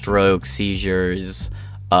 aneurysms, strokes, seizures,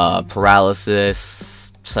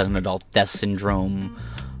 paralysis, sudden adult death syndrome,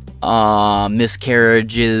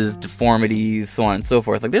 miscarriages, deformities, so on and so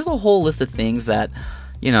forth. There's a whole list of things that,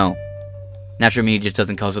 natural immunity just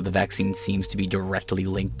doesn't cause what the vaccine seems to be directly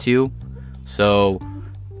linked to. So,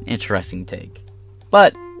 interesting take.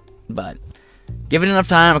 But, give it enough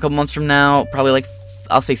time, a couple months from now, probably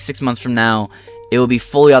I'll say 6 months from now, it will be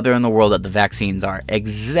fully out there in the world that the vaccines are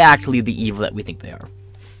exactly the evil that we think they are.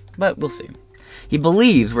 But we'll see. He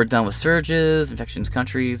believes we're done with surges, infections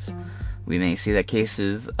countries. We may see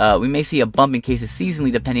a bump in cases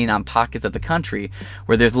seasonally depending on pockets of the country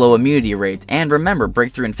where there's low immunity rates. And remember,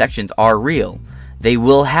 breakthrough infections are real. They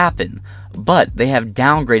will happen. But they have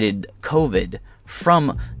downgraded COVID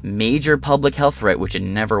from major public health threat, which it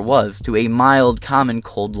never was, to a mild common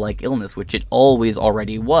cold-like illness, which it always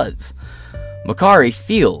already was. Makari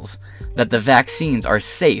feels that the vaccines are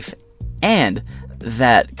safe and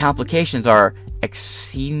that complications are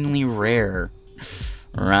exceedingly rare.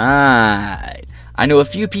 Right. I know a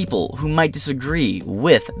few people who might disagree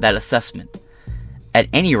with that assessment. At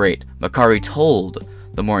any rate, Makari told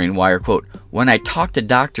the Morning Wire, quote, when I talk to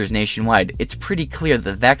doctors nationwide, it's pretty clear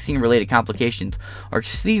that vaccine-related complications are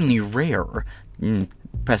exceedingly rare.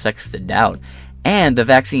 Press X to doubt. And the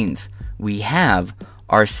vaccines we have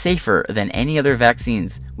are safer than any other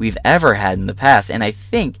vaccines we've ever had in the past. And I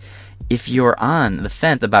think if you're on the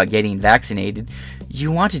fence about getting vaccinated,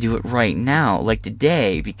 you want to do it right now, like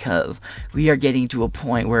today, because we are getting to a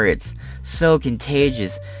point where it's so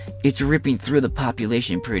contagious, it's ripping through the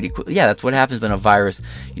population pretty quickly. Yeah, that's what happens when a virus,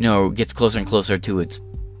 gets closer and closer to its,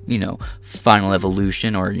 final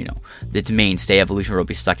evolution, or, its mainstay evolution, where it'll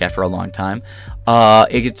be stuck at for a long time.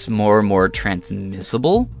 It gets more and more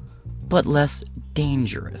transmissible, but less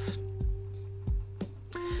dangerous.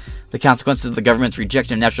 The consequences of the government's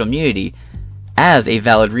rejection of natural immunity as a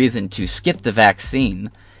valid reason to skip the vaccine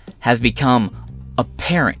has become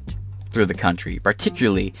apparent through the country,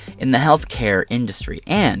 particularly in the healthcare industry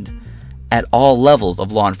and at all levels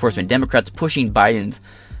of law enforcement. Democrats pushing Biden's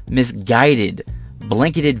misguided,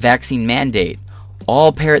 blanketed vaccine mandate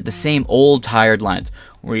all parrot the same old tired lines.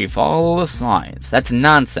 We follow the science. That's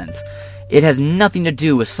nonsense. It has nothing to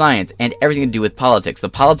do with science and everything to do with politics. The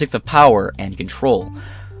politics of power and control.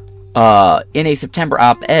 In a September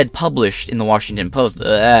op-ed published in the Washington Post,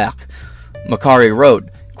 Makari wrote,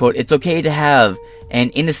 quote, it's okay to have an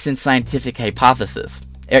incorrect scientific hypothesis,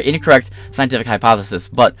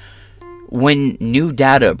 but when new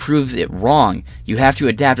data proves it wrong, you have to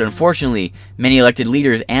adapt. Unfortunately, many elected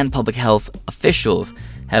leaders and public health officials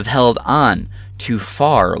have held on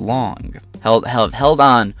far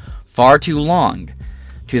too long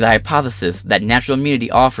to the hypothesis that natural immunity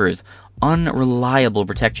offers unreliable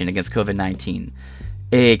protection against COVID-19,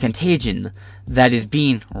 a contagion that is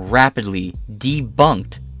being rapidly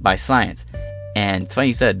debunked by science. And it's funny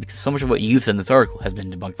you said, because so much of what you've said in this article has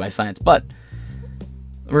been debunked by science, but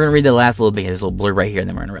We're going to read the last little bit, this little blurb right here, and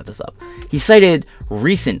then we're going to wrap this up. He cited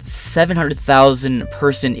recent 700,000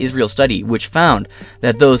 person Israel study, which found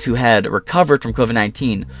that those who had recovered from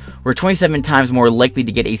COVID-19 were 27 times more likely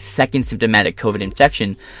to get a second symptomatic COVID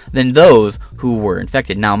infection than those who were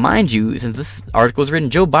infected. Now, mind you, since this article was written,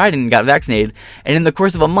 Joe Biden got vaccinated, and in the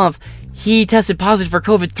course of a month, he tested positive for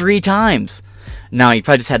COVID 3 times. Now, he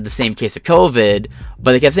probably just had the same case of COVID,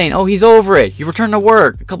 but they kept saying, oh, he's over it. He returned to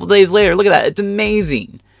work a couple days later. Look at that. It's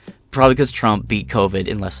amazing. Probably because Trump beat COVID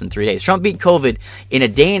in less than 3 days. Trump beat COVID in a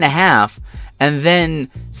day and a half, and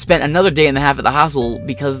then spent another day and a half at the hospital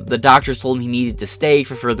because the doctors told him he needed to stay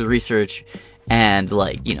for further research and,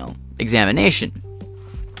 examination.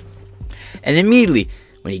 And immediately,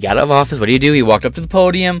 when he got out of office, what did he do? He walked up to the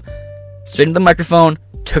podium, straightened the microphone,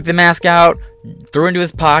 took the mask out, threw it into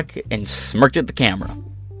his pocket, and smirked at the camera.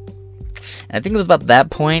 And I think it was about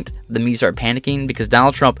that point the media started panicking because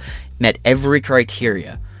Donald Trump met every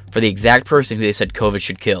criteria for the exact person who they said COVID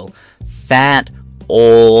should kill. Fat,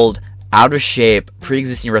 old, out of shape,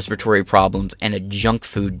 pre-existing respiratory problems, and a junk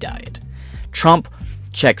food diet. Trump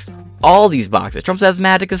checks all these boxes. Trump's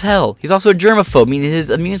asthmatic as hell. He's also a germaphobe, meaning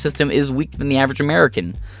his immune system is weaker than the average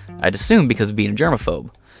American. I'd assume because of being a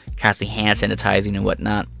germaphobe. Constantly hand sanitizing and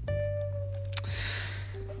whatnot.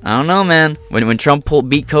 I don't know, man. When Trump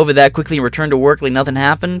beat COVID that quickly and returned to work like nothing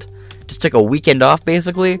happened, just took a weekend off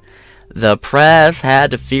basically, the press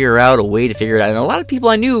had to figure out a way to figure it out. And a lot of people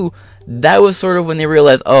I knew, that was sort of when they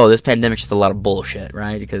realized, oh, this pandemic's just a lot of bullshit,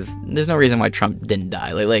 right? Because there's no reason why Trump didn't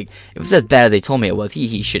die. Like if it was as bad as they told me it was,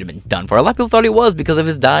 he should have been done for. A lot of people thought he was because of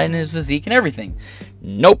his diet and his physique and everything.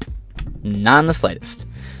 Nope. Not in the slightest.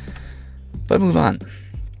 But move on.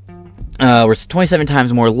 We're 27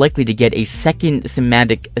 times more likely to get a second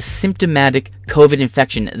symptomatic COVID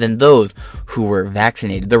infection than those who were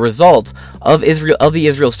vaccinated. The results of the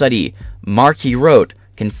Israel study, Markey wrote,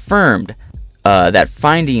 confirmed that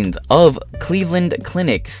findings of Cleveland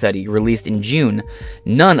Clinic study released in June.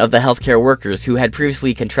 None of the healthcare workers who had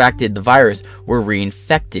previously contracted the virus were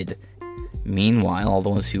reinfected. Meanwhile, all the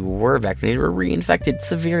ones who were vaccinated were reinfected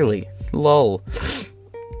severely. Lol.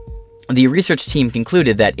 The research team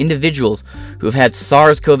concluded that individuals who have had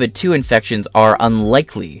SARS-CoV-2 infections are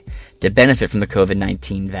unlikely to benefit from the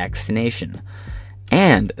COVID-19 vaccination.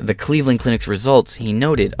 And the Cleveland Clinic's results, he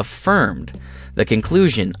noted, affirmed the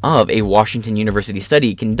conclusion of a Washington University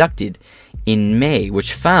study conducted in May,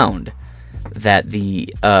 which found that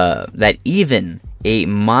that even a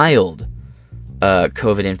mild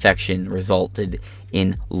COVID infection resulted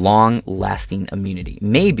in long-lasting immunity.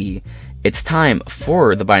 Maybe it's time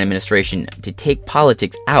for the Biden administration to take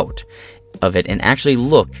politics out of it and actually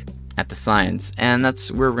look at the science. And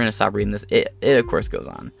that's where we're going to stop reading this. It of course, goes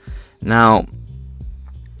on. Now,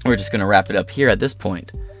 we're just going to wrap it up here at this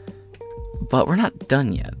point. But we're not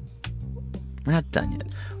done yet.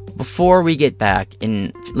 Before we get back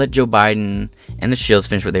and let Joe Biden and the shills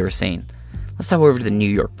finish what they were saying, let's hop over to the New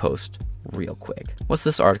York Post real quick. What's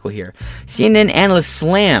this article here? CNN analyst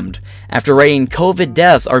slammed after writing COVID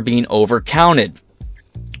deaths are being overcounted.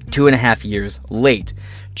 2.5 years late.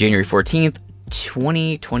 January 14th,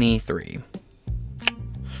 2023.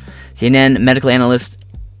 CNN medical analyst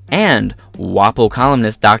and WAPO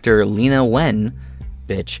columnist Dr. Lena Wen,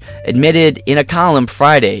 admitted in a column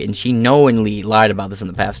Friday, and she knowingly lied about this in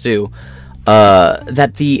the past too,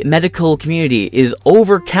 that the medical community is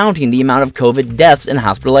overcounting the amount of COVID deaths and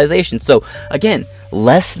hospitalizations. So, again,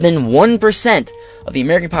 less than 1% of the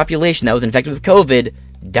American population that was infected with COVID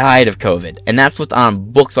died of COVID. And that's what's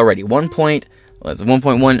on books already.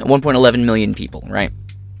 1.11 million people, right?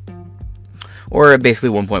 Or basically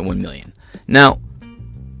 1.1 million. Now,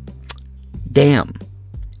 damn.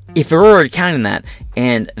 If we're already counting that,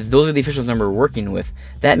 and those are the official number we're working with,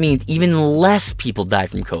 that means even less people died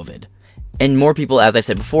from COVID. And more people, as I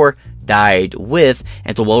said before, died with,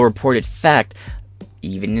 and it's a well-reported fact,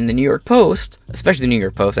 even in the New York Post, especially the New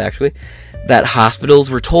York Post, actually, that hospitals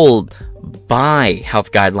were told by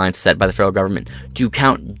health guidelines set by the federal government to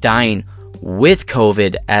count dying with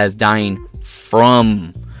COVID as dying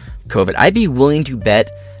from COVID. I'd be willing to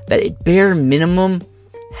bet that at bare minimum,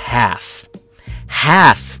 half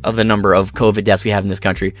of the number of COVID deaths we have in this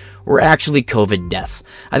country were actually COVID deaths.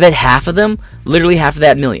 I bet half of them, literally half of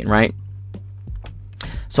that million, right?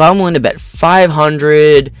 So I'm willing to bet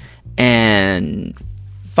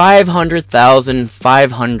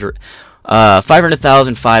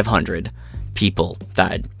 500,500 people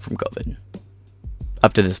died from COVID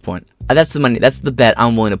up to this point. That's the money. That's the bet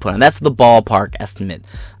I'm willing to put on. That's the ballpark estimate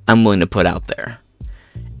I'm willing to put out there.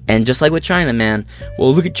 And just like with China, man,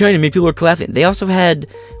 well, look at China, maybe people are collapsing. They also had,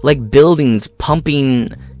 like, buildings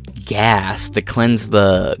pumping gas to cleanse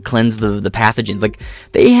the pathogens. Like,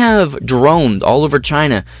 they have drones all over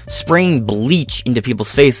China spraying bleach into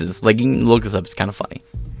people's faces. Like, you can look this up, it's kind of funny.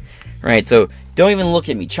 Right, so don't even look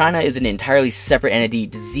at me. China is an entirely separate entity.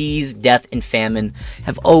 Disease, death, and famine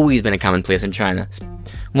have always been a commonplace in China.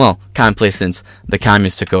 Well, commonplace since the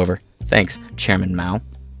communists took over. Thanks, Chairman Mao.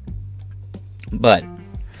 But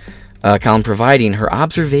Colin providing her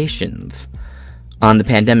observations on the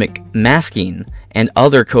pandemic, masking, and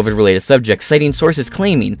other COVID-related subjects, citing sources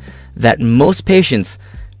claiming that most patients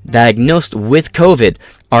diagnosed with COVID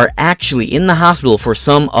are actually in the hospital for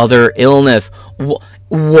some other illness.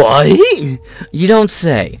 What? You don't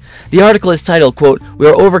say. The article is titled, quote, "We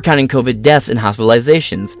are overcounting COVID deaths and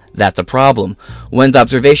hospitalizations. That's a problem." Wen's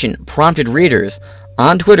observation prompted readers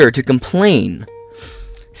on Twitter to complain,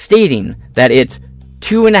 stating that it's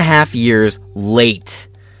 2.5 years late.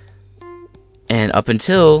 And up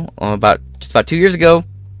until about 2 years ago,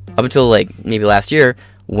 up until like maybe last year,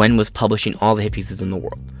 Wen was publishing all the hit pieces in the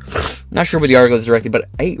world. Not sure where the article is directly, but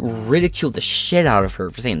I ridiculed the shit out of her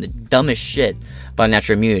for saying the dumbest shit about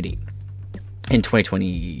natural immunity in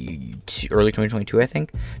 2022, early 2022, I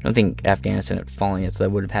think. I don't think Afghanistan had fallen yet, so that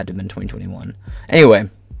would have had to have been 2021. Anyway.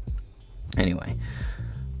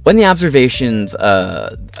 When the observations,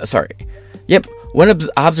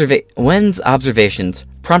 Wen's observations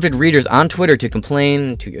prompted readers on Twitter to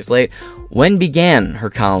complain 2 years late. Wen began her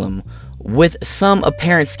column with some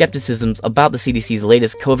apparent skepticism about the CDC's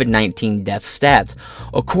latest COVID-19 death stats.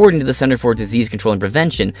 According to the Center for Disease Control and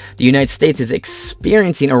Prevention, the United States is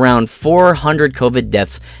experiencing around 400 COVID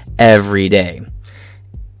deaths every day.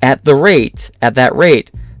 At that rate,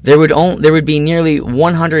 there would be nearly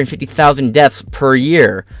 150,000 deaths per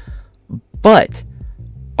year. But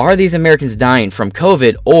are these Americans dying from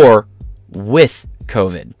COVID or with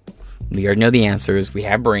COVID? We already know the answers. We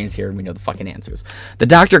have brains here, and we know the fucking answers. The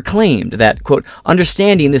doctor claimed that, quote,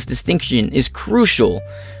 "Understanding this distinction is crucial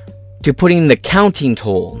to putting the counting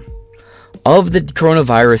toll of the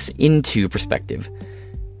coronavirus into perspective."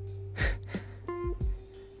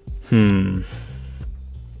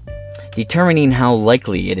 Determining how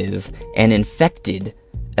likely it is an infection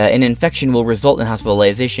will result in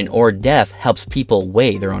hospitalization or death helps people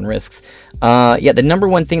weigh their own risks. The number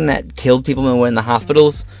one thing that killed people in the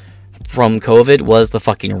hospitals from COVID was the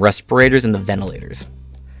fucking respirators and the ventilators.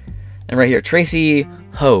 And right here, Tracy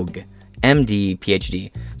Hogue, MD,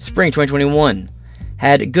 PhD, spring 2021,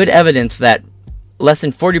 had good evidence that less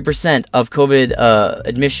than 40% of COVID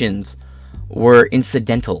admissions were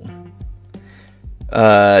incidental.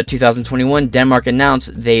 2021, Denmark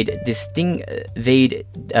announced they'd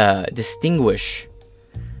distinguish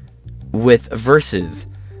with versus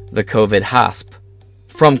the COVID hosp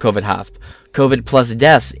from COVID hosp. COVID plus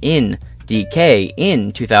deaths in DK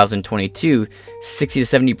in 2022, 60 to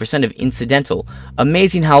 70% of incidental.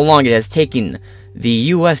 Amazing how long it has taken the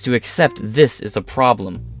US to accept this is a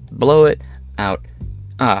problem. Blow it out.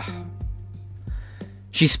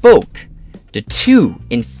 She spoke to 2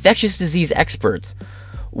 infectious disease experts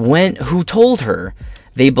who told her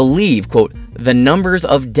they believe, quote, "the numbers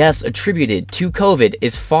of deaths attributed to COVID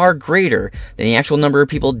is far greater than the actual number of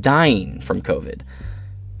people dying from COVID."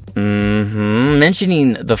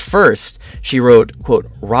 Mentioning the first, she wrote,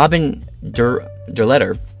 quote, "Robin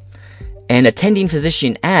Derletter, an attending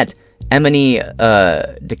physician at Emily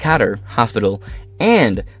Decatur Hospital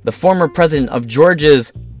and the former president of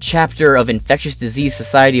Georgia's chapter of Infectious Disease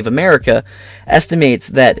Society of America, estimates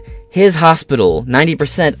that his hospital,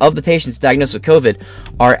 90% of the patients diagnosed with COVID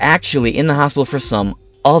are actually in the hospital for some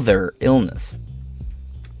other illness."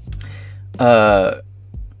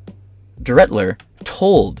 Derletter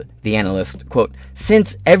told the analyst, quote,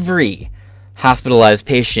 "Since every hospitalized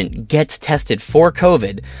patient gets tested for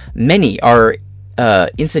COVID, many are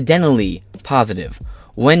incidentally positive.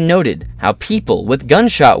 When noted how people with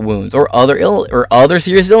gunshot wounds or other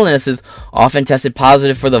serious illnesses often tested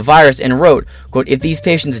positive for the virus, and wrote, quote, "If these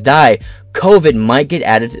patients die, COVID might get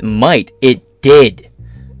added." It did.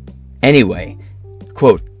 Anyway,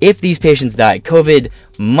 quote, "If these patients die, COVID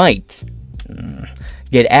might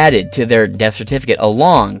get added to their death certificate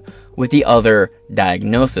along with the other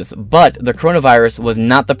diagnosis. But the coronavirus was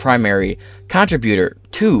not the primary contributor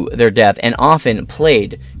to their death and often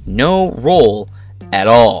played no role at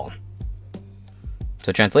all."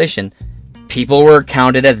 So translation, people were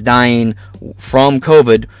counted as dying from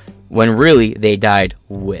COVID when really they died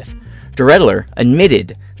with. Derletter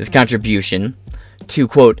admitted this contribution to,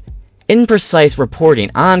 quote, "imprecise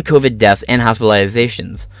reporting on COVID deaths and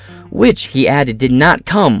hospitalizations," which, he added, did not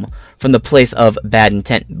come from the place of bad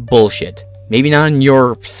intent bullshit. Maybe not in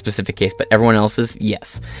your specific case, but everyone else's,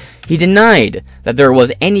 yes. He denied that there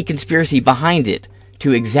was any conspiracy behind it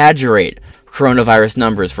to exaggerate coronavirus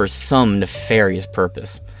numbers for some nefarious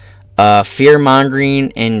purpose.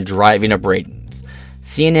 Fear-mongering and driving up ratings.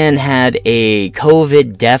 CNN had a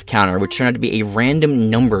COVID death counter, which turned out to be a random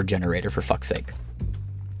number generator, for fuck's sake.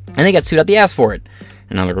 And they got sued out the ass for it.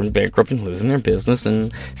 And now they're going bankrupt and losing their business,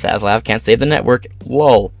 and Zaslav can't save the network.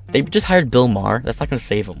 Lol. They just hired Bill Maher. That's not going to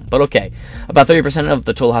save them. But okay. About 30% of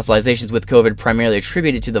the total hospitalizations with COVID primarily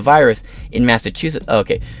attributed to the virus in Massachusetts.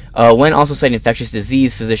 Okay. When also citing infectious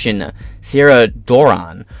disease physician Sarah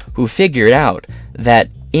Doran, who figured out that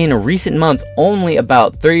in recent months, only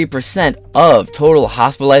about 30% of total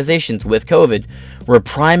hospitalizations with COVID were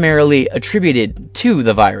primarily attributed to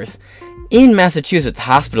the virus. In Massachusetts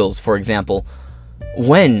hospitals, for example,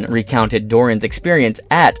 when recounted Doran's experience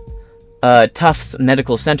at Tufts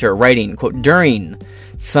Medical Center, writing, quote, during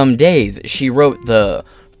some days, she wrote, the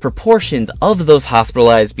proportions of those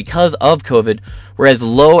hospitalized because of COVID were as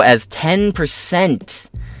low as 10%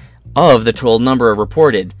 of the total number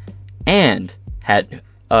reported and had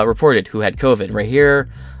reported who had COVID. Right here,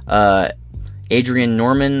 Adrian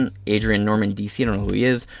Norman, DC, I don't know who he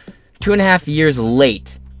is, 2.5 years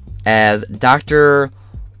late, as Dr.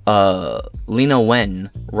 Lena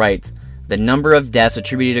Wen writes, the number of deaths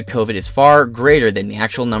attributed to COVID is far greater than the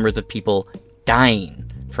actual numbers of people dying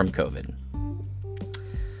from COVID.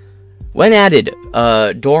 When added,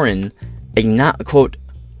 Doran acknowledged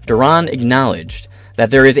that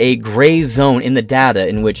there is a gray zone in the data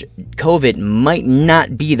in which COVID might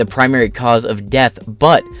not be the primary cause of death,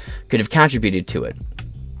 but could have contributed to it.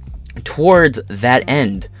 Towards that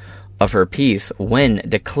end of her piece, Wen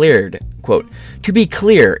declared, quote, to be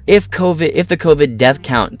clear, if the COVID death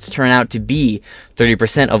counts turn out to be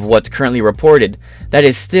 30% of what's currently reported, that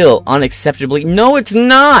is still unacceptably... No, it's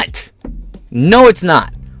not! No, it's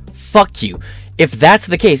not. Fuck you. If that's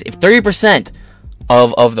the case, if 30%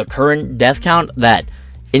 of the current death count, that...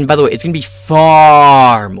 And by the way, it's going to be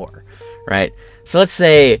far more, right? So let's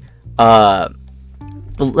say it's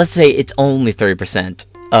only 30%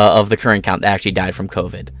 of the current count that actually died from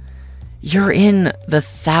COVID. You're in the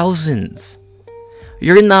thousands.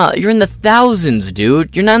 You're in the thousands,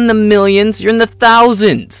 dude. You're not in the millions. You're in the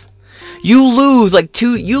thousands. You lose like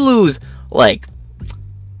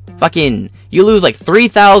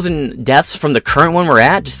 3,000 deaths from the current one we're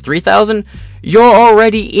at, just 3,000. You're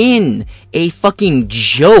already in a fucking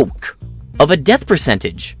joke of a death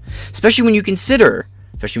percentage. Especially when you consider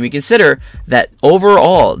that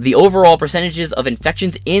the overall percentages of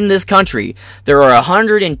infections in this country, there are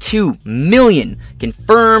 102 million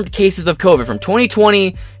confirmed cases of COVID from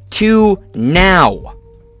 2020 to now.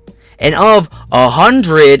 And of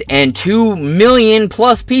 102 million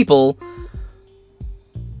plus people,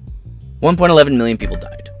 1.11 million people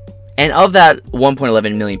died. And of that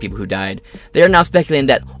 1.11 million people who died, they are now speculating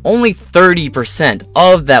that only 30%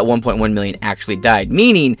 of that 1.1 million actually died.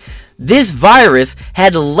 Meaning, this virus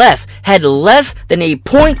had less than a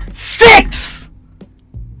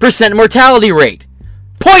 0.6% mortality rate.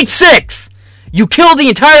 0.6! You killed the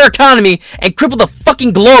entire economy and crippled the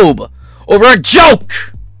fucking globe over a joke!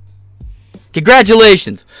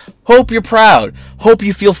 Congratulations. Hope you're proud. Hope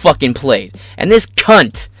you feel fucking played. And this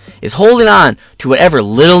cunt is holding on to whatever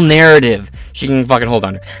little narrative she can fucking hold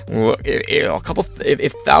on to.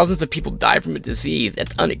 If thousands of people die from a disease,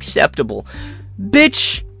 that's unacceptable.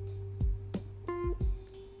 Bitch!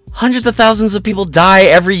 Hundreds of thousands of people die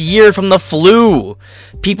every year from the flu.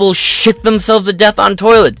 People shit themselves to death on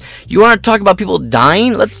toilets. You want to talk about people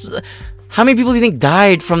dying? How many people do you think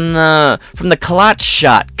died from the clot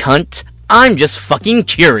shot, cunt? I'm just fucking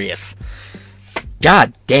curious.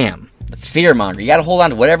 God damn. The fearmonger. You gotta hold on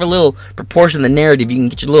to whatever little proportion of the narrative you can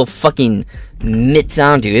get your little fucking mitts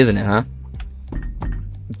onto, isn't it, huh? I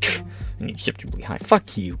need acceptably high.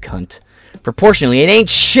 Fuck you, cunt. Proportionally, it ain't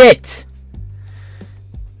shit!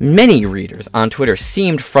 Many readers on Twitter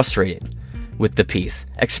seemed frustrated with the piece,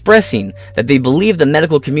 expressing that they believe the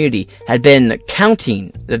medical community had been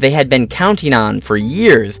counting on for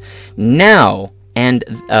years now, and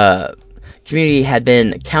community had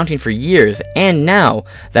been counting for years, and now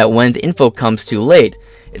that Wen's info comes too late.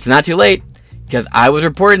 It's not too late, because I was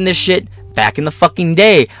reporting this shit back in the fucking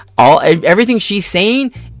day. Everything she's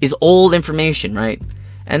saying is old information, right?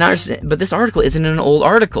 But this article isn't an old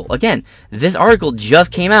article. Again, this article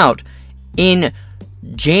just came out this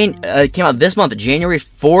month, January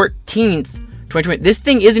 14th, 2020. This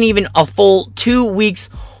thing isn't even a full 2 weeks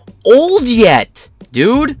old yet,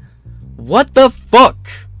 dude. What the fuck?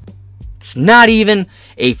 It's not even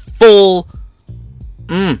a full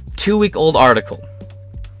 2-week-old article.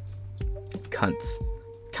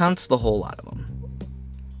 Cunts, the whole lot of them.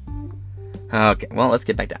 Okay, well, let's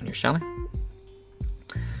get back down here, shall we?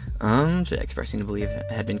 So experts seem to believe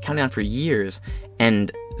it had been counting on for years,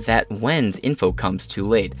 and that when's info comes too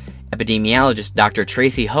late. Epidemiologist Dr.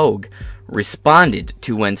 Tracy Hogue responded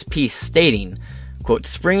to Wen's piece, stating, quote,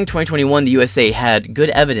 "Spring 2021, the USA had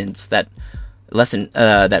good evidence that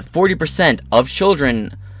that 40% of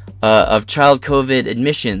children of child COVID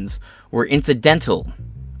admissions were incidental."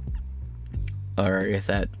 Or I guess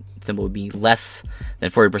that symbol would be less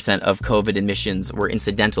than 40% of COVID admissions were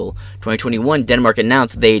incidental. 2021, Denmark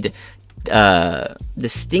announced they'd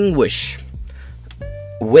distinguish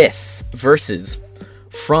with versus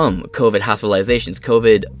from COVID hospitalizations.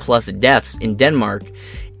 COVID plus deaths in Denmark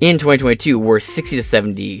in 2022 were 60 to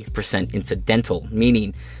 70% incidental,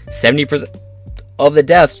 meaning 70% of the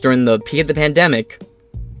deaths during the peak of the pandemic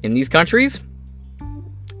in these countries,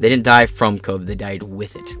 they didn't die from COVID, they died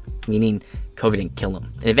with it, meaning COVID didn't kill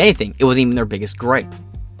them. And if anything, it wasn't even their biggest gripe.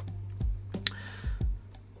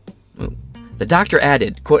 The doctor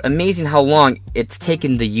added, quote, "Amazing how long it's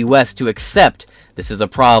taken the US to accept this is a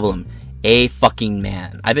problem. A fucking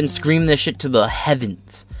man. I've been screaming this shit to the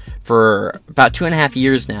heavens for about 2.5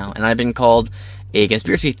 years now, and I've been called a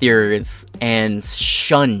conspiracy theorist and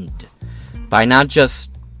shunned by not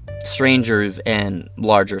just strangers and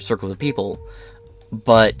larger circles of people,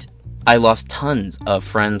 but I lost tons of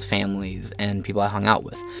friends, families, and people I hung out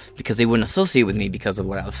with because they wouldn't associate with me because of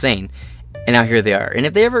what I was saying. And now here they are. And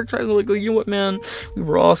if they ever try to like, oh, you know what, man, we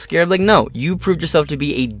were all scared. Like, no, you proved yourself to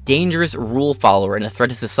be a dangerous rule follower and a threat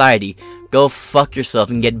to society. Go fuck yourself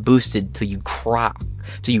and get boosted till you croak.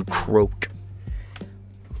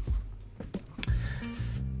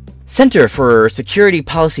 Center for Security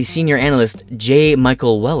Policy Senior Analyst J.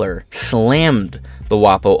 Michael Weller slammed the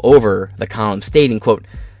WAPO over the column, stating, quote,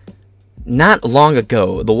 "Not long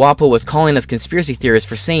ago, the WAPO was calling us conspiracy theorists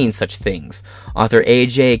for saying such things. Author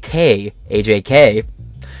AJK,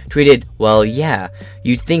 tweeted, well, yeah,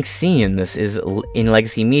 you'd think seeing this in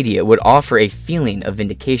legacy media would offer a feeling of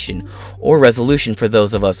vindication or resolution for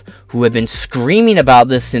those of us who have been screaming about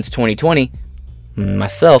this since 2020,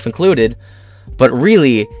 myself included, but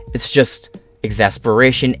really, it's just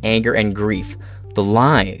exasperation, anger, and grief. The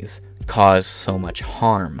lies cause so much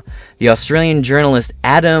harm." The Australian journalist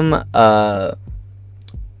Adam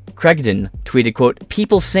Cregden tweeted, quote,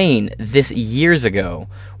 "People saying this years ago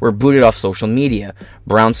were booted off social media."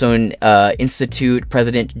 Brownstone Institute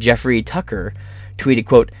President Jeffrey Tucker tweeted,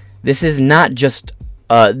 quote, This is not just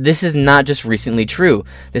recently true.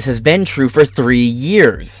 This has been true for 3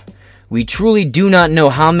 years. We truly do not know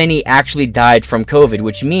how many actually died from COVID,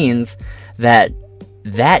 which means that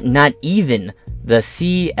not even the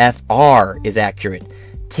CFR is accurate.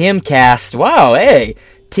 Timcast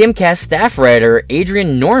staff writer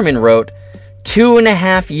Adrian Norman wrote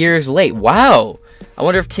 2.5 years late. Wow. I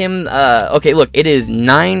wonder if Tim, okay, look, it is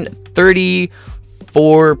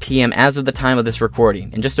 9:34 p.m. as of the time of this recording.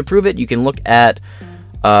 And just to prove it, you can look at,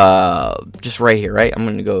 just right here, right? I'm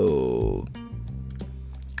going to go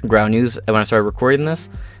Ground News when I started recording this.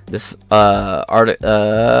 This article,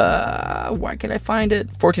 why can't I find it?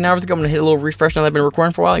 14 hours ago, I'm going to hit a little refresh now that I've been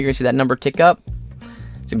recording for a while. You're going to see that number tick up. It's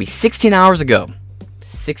going to be 16 hours ago.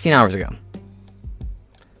 16 hours ago.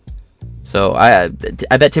 So, I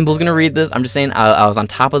bet Tim Pool's going to read this. I'm just saying, I was on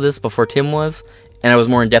top of this before Tim was, and I was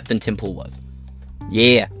more in-depth than Tim Pool was.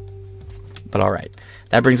 Yeah. But alright.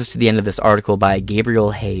 That brings us to the end of this article by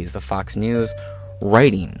Gabriel Hayes of Fox News,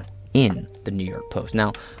 writing in the New York Post.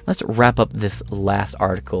 Now, let's wrap up this last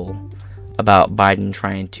article about Biden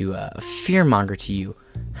trying to fearmonger to you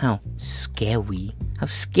how scary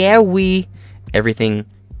everything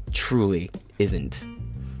truly isn't.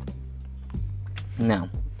 Now,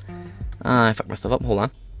 I fucked myself up. Hold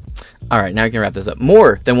on. Alright, now we can wrap this up.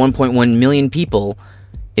 More than 1.1 million people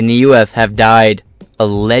in the U.S. have died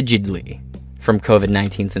allegedly from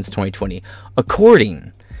COVID-19 since 2020,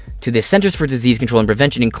 according to the Centers for Disease Control and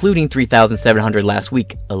Prevention, including 3,700 last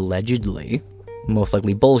week, allegedly. Most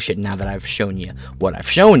likely bullshit now that I've shown you what I've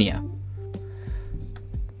shown you.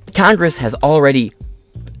 Congress has already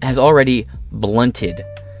blunted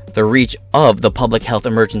the reach of the public health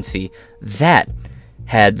emergency that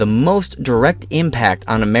had the most direct impact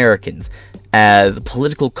on Americans as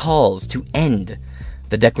political calls to end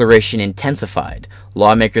the declaration intensified.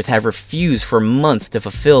 Lawmakers have refused for months to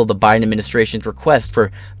fulfill the Biden administration's request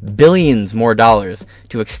for billions more dollars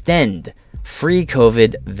to extend free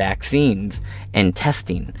COVID vaccines and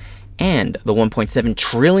testing, and the $1.7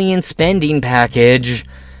 trillion spending package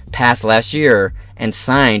passed last year and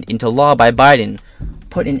signed into law by Biden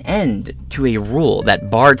put an end to a rule that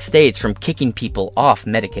barred states from kicking people off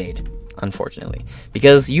Medicaid, unfortunately,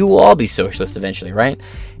 because you will all be socialist eventually, right?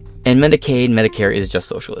 And Medicaid, Medicare is just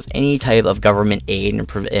socialist. Any type of government aid and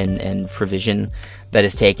provision that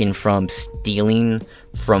is taken from stealing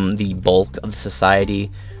from the bulk of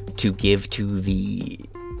society to give to the...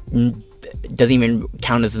 doesn't even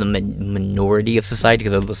count as the minority of society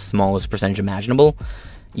because they're the smallest percentage imaginable.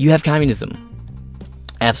 You have communism.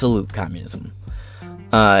 Absolute communism.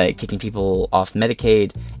 Kicking people off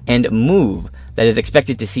Medicaid, and a move that is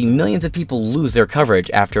expected to see millions of people lose their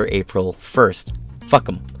coverage after April 1st. Fuck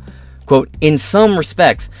them. Quote, in some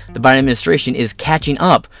respects, the Biden administration is catching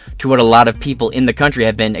up to what a lot of people in the country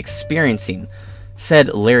have been experiencing,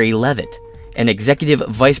 said Larry Levitt, an executive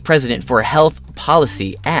vice president for health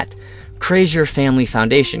policy at Krazier Family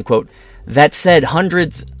Foundation. Quote, that said,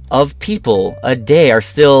 hundreds of people a day are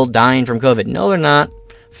still dying from COVID. No, they're not.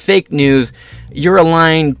 Fake news. You're a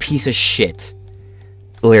lying piece of shit,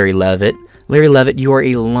 Larry Levitt. Larry Levitt, you are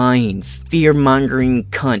a lying, fear-mongering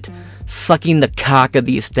cunt, sucking the cock of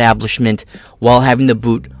the establishment while having the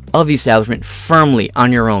boot of the establishment firmly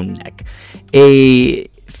on your own neck. A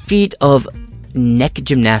feat of neck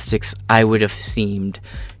gymnastics I would have seemed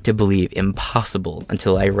to believe impossible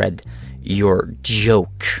until I read your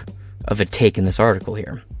joke of a take in this article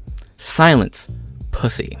here. Silence,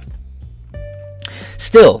 pussy.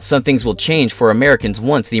 Still, some things will change for Americans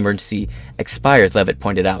once the emergency expires, Levitt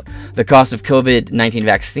pointed out. The cost of COVID-19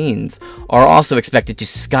 vaccines are also expected to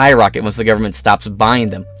skyrocket once the government stops buying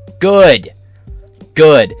them. Good.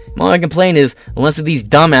 Good. My only complaint is, unless these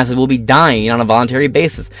dumbasses will be dying on a voluntary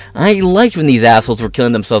basis. I liked when these assholes were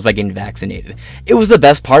killing themselves by getting vaccinated. It was the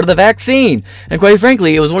best part of the vaccine. And quite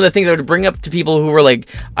frankly, it was one of the things I would bring up to people who were like,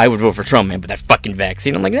 I would vote for Trump, man, but that fucking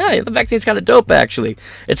vaccine. I'm like, yeah, the vaccine's kind of dope, actually.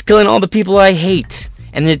 It's killing all the people I hate.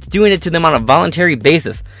 And it's doing it to them on a voluntary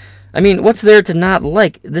basis. I mean, what's there to not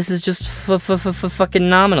like? This is just fucking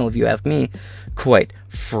nominal, if you ask me. Quite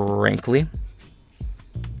frankly.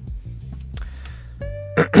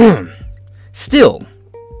 Still,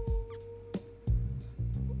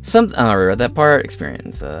 that part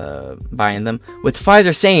experience buying them with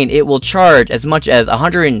Pfizer saying it will charge as much as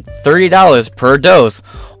 $130 per dose.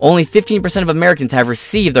 Only 15% of Americans have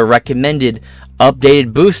received the recommended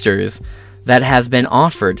updated boosters that has been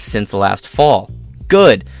offered since last fall.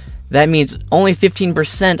 Good. That means only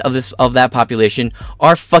 15% of that population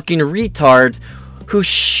are fucking retards who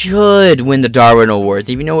should win the Darwin Awards.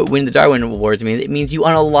 If you know what winning the Darwin Awards means, it means you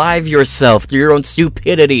unalive yourself through your own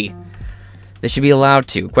stupidity. They should be allowed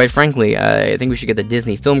to. Quite frankly, I think we should get the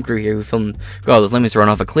Disney film crew here who got all those lemons to run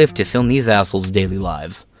off a cliff to film these assholes' daily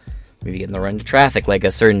lives. Maybe getting them run into traffic like a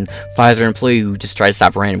certain Pfizer employee who just tried to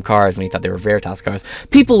stop random cars when he thought they were Veritas cars.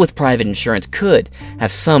 People with private insurance could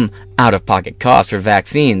have some out-of-pocket costs for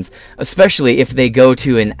vaccines, especially if they go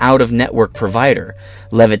to an out-of-network provider.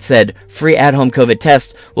 Levitt said free at-home COVID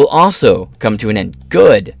tests will also come to an end.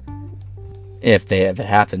 Good. If it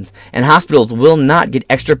happens. And hospitals will not get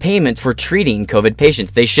extra payments for treating COVID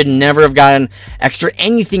patients. They should never have gotten extra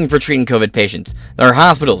anything for treating COVID patients. There are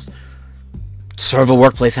hospitals. Sort of a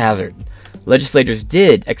workplace hazard. Legislators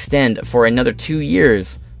did extend for another 2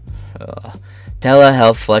 years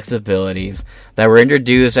telehealth flexibilities that were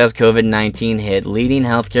introduced as COVID-19 hit, leading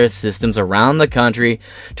healthcare systems around the country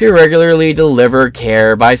to regularly deliver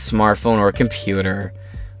care by smartphone or computer.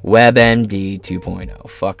 WebMD 2.0.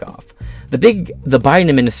 Fuck off. The Biden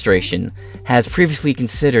administration has previously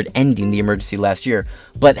considered ending the emergency last year,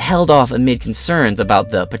 but held off amid concerns about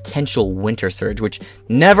the potential winter surge, which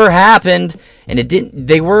never happened. And it didn't.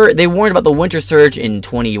 They warned about the winter surge in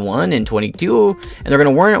 21 and 22, and they're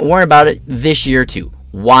going to warn about it this year too.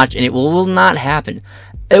 Watch, and it will not happen.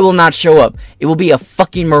 It will not show up. It will be a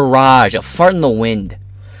fucking mirage, a fart in the wind.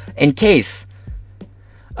 In cases,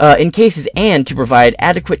 and to provide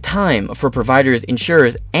adequate time for providers,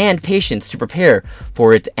 insurers, and patients to prepare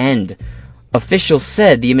for its end. Officials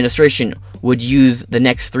said the administration would use the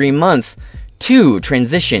next 3 months to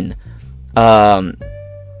transition the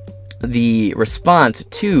response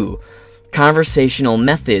to conversational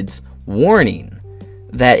methods, warning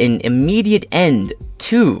that an immediate end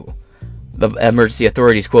to the emergency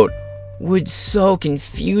authorities, quote, would sow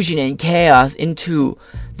confusion and chaos into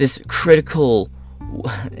this critical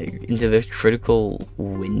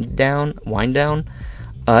wind down.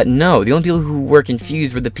 No, the only people who were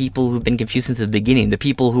confused were the people who've been confused since the beginning. The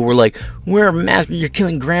people who were like, wear a mask, you're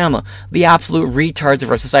killing grandma. The absolute retards of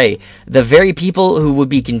our society. The very people who would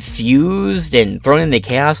be confused and thrown into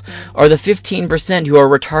chaos are the 15% who are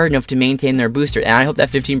retarded enough to maintain their booster. And I hope that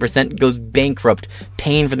 15% goes bankrupt,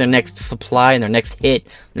 paying for their next supply and their next hit,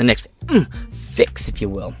 and their next fix, if you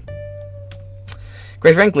will.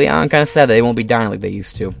 Quite frankly, I'm kind of sad that they won't be dying like they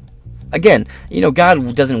used to. Again,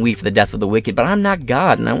 God doesn't weep for the death of the wicked, but I'm not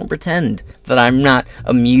God, and I won't pretend that I'm not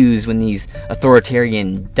amused when these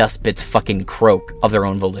authoritarian despots fucking croak of their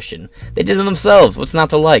own volition. They did it themselves. What's not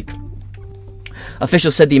to like?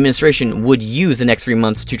 Officials said the administration would use the next 3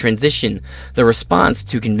 months to transition the response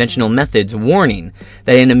to conventional methods, warning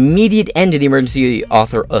that an immediate end to the emergency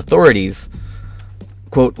authorities,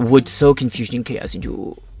 quote, would sow confusion and chaos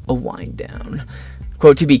into a wind down.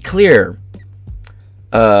 Quote, to be clear,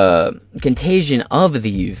 contagion of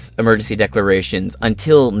these emergency declarations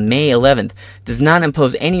until May 11th does not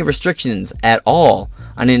impose any restrictions at all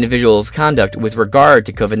on individuals' conduct with regard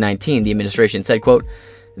to COVID-19, the administration said, quote,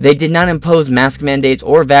 they did not impose mask mandates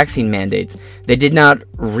or vaccine mandates. They did not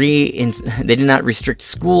restrict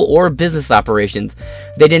school or business operations.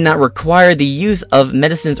 They did not require the use of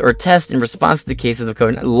medicines or tests in response to cases of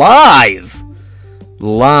COVID-19.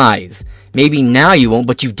 Lies. Maybe now you won't,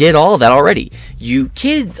 but you did all that already. The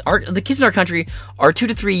kids in our country are 2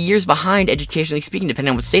 to 3 years behind educationally speaking,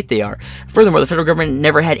 depending on what state they are. Furthermore, the federal government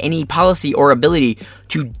never had any policy or ability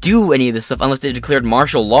to do any of this stuff unless they declared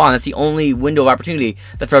martial law, and that's the only window of opportunity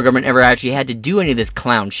the federal government ever actually had to do any of this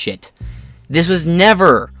clown shit. This was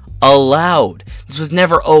never allowed. This was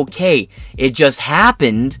never okay. It just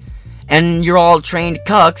happened, and you're all trained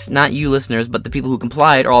cucks, not you listeners, but the people who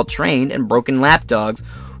complied are all trained and broken lapdogs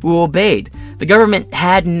who obeyed. The government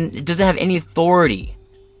doesn't have any authority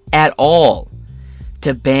at all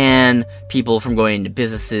to ban people from going into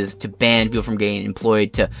businesses, to ban people from getting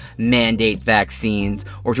employed, to mandate vaccines,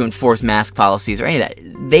 or to enforce mask policies, or any of that.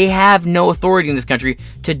 They have no authority in this country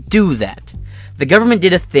to do that. The government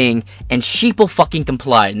did a thing, and sheeple fucking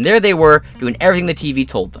complied, and there they were, doing everything the TV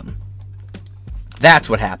told them. That's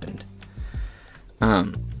what happened.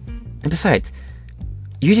 And besides,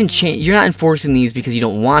 you didn't change. You're not enforcing these because you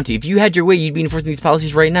don't want to. If you had your way, you'd be enforcing these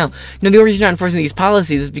policies right now. No, the only reason you're not enforcing these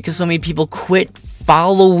policies is because so many people quit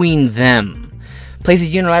following them.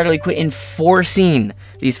 Places unilaterally quit enforcing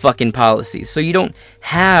these fucking policies. So you don't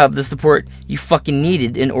have the support you fucking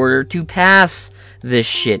needed in order to pass this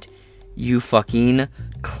shit. You fucking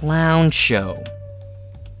clown show.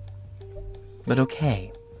 But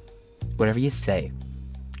okay. Whatever you say.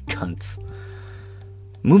 Cunts.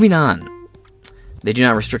 Moving on. They do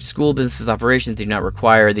not restrict school businesses operations. They do not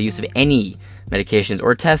require the use of any medications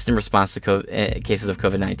or tests in response to cases of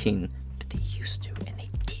COVID-19. But they used to, and they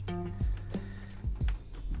did.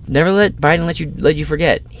 Never let Biden let you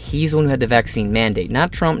forget. He's the one who had the vaccine mandate.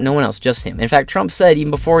 Not Trump, no one else, just him. In fact, Trump said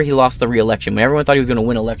even before he lost the re-election, when everyone thought he was going to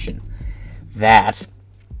win election, that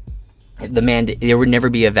there would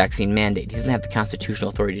never be a vaccine mandate. He doesn't have the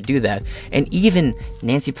constitutional authority to do that. And even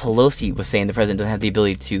Nancy Pelosi was saying the president doesn't have the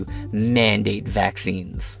ability to mandate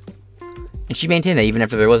vaccines. And she maintained that even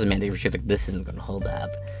after there was a mandate, where she was like, this isn't going to hold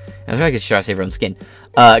up. And I was trying to get to save her own skin.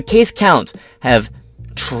 Case counts have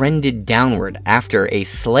trended downward after a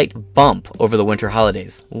slight bump over the winter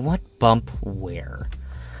holidays. What bump where?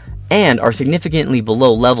 And are significantly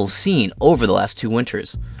below levels seen over the last 2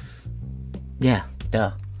 winters. Yeah,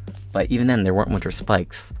 duh. But even then, there weren't winter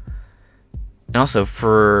spikes. And also,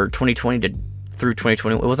 for 2020 through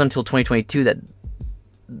 2020, it wasn't until 2022 that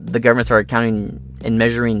the government started counting and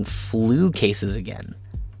measuring flu cases again.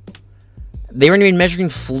 They weren't even measuring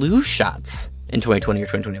flu shots in 2020 or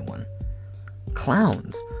 2021.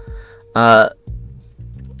 Clowns. Though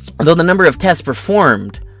the number of tests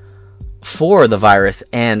performed for the virus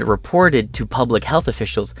and reported to public health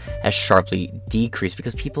officials has sharply decreased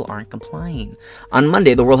because people aren't complying. On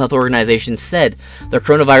Monday, the World Health Organization said the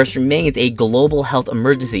coronavirus remains a global health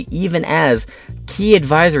emergency, even as key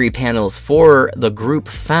advisory panels for the group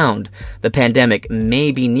found the pandemic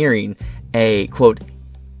may be nearing a, quote,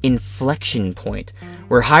 inflection point,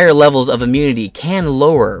 where higher levels of immunity can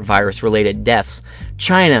lower virus-related deaths.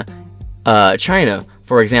 China,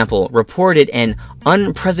 for example, reported an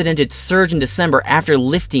unprecedented surge in December after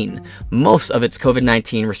lifting most of its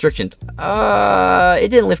COVID-19 restrictions. It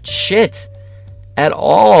didn't lift shit at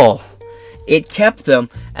all. It kept them,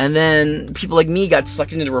 and then people like me got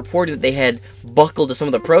sucked into the reporting that they had buckled to some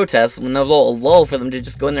of the protests when that was all a lull for them to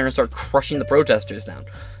just go in there and start crushing the protesters down.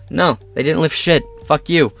 No, they didn't lift shit. Fuck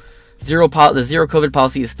you. The zero COVID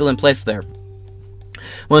policy is still in place there.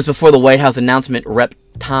 Moments before the White House announcement, Rep.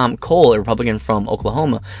 Tom Cole, a Republican from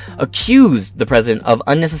Oklahoma, accused the president of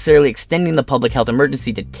unnecessarily extending the public health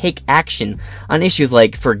emergency to take action on issues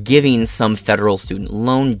like forgiving some federal student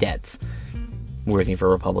loan debts. Worthy for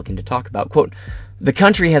a Republican to talk about. Quote, the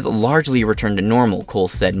country has largely returned to normal, Cole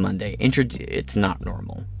said Monday. It's not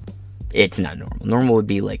normal. It's not normal. Normal would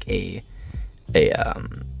be like a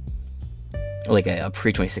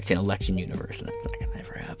pre-2016 election universe, and that's not going to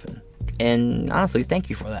ever happen. and honestly, thank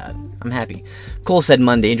you for that. I'm happy. Cole said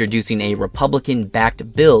Monday, introducing a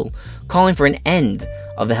Republican-backed bill calling for an end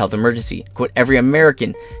of the health emergency. Quote, everyday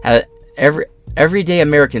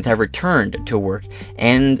Americans have returned to work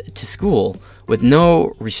and to school with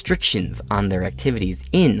no restrictions on their activities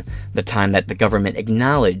in the time that the government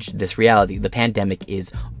acknowledged this reality. The pandemic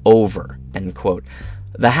is over, end quote.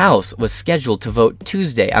 The House was scheduled to vote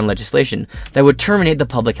Tuesday on legislation that would terminate the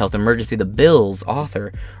public health emergency. The bill's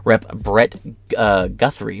author, Rep. Brett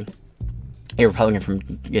Guthrie, a Republican from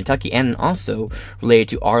Kentucky, and also related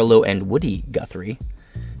to Arlo and Woody Guthrie,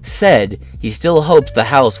 said he still hopes the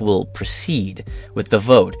House will proceed with the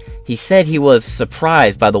vote. He said he was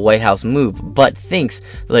surprised by the White House move, but thinks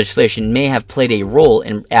the legislation may have played a role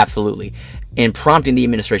in prompting the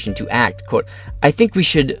administration to act. Quote, I think we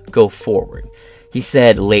should go forward, he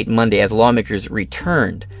said late Monday as lawmakers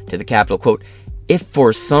returned to the Capitol. Quote, if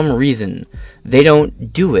for some reason they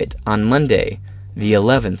don't do it on Monday the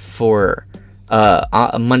 11th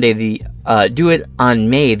do it on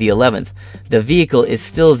May the 11th, the vehicle is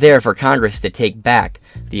still there for Congress to take back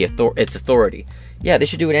its authority. Yeah, they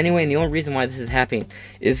should do it anyway, and the only reason why this is happening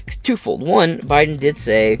is twofold. One, Biden did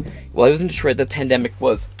say, while he was in Detroit, the pandemic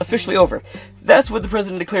was officially over. That's what the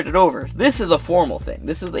president declared it over. This is a formal thing.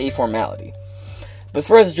 This is a formality. But as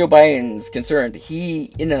far as Joe Biden's concerned,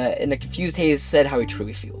 he, in a confused haze, said how he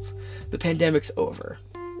truly feels. The pandemic's over.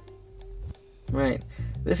 Right?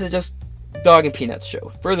 This is just dog and peanuts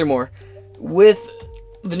show. Furthermore, with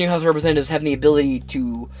the new House of Representatives having the ability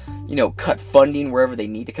to, cut funding wherever they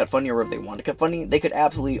need to cut funding or wherever they want to cut funding, they could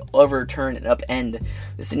absolutely overturn and upend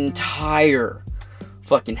this entire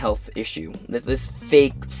fucking health issue. This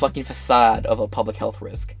fake fucking facade of a public health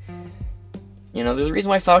risk. There's a reason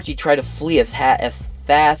why Fauci tried to flee as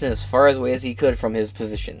fast and as far away as he could from his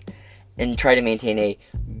position and try to maintain a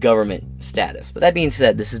government status. But that being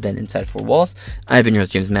said, this has been Inside Four Walls. I've been your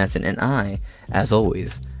host, James Madison, and I, as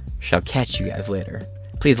always, shall catch you guys later.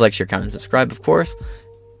 Please like, share, comment, and subscribe, of course.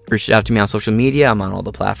 Reach out to me on social media. I'm on all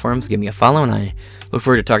the platforms. Give me a follow, and I look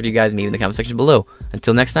forward to talking to you guys, maybe in the comment section below.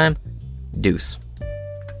 Until next time, deuce.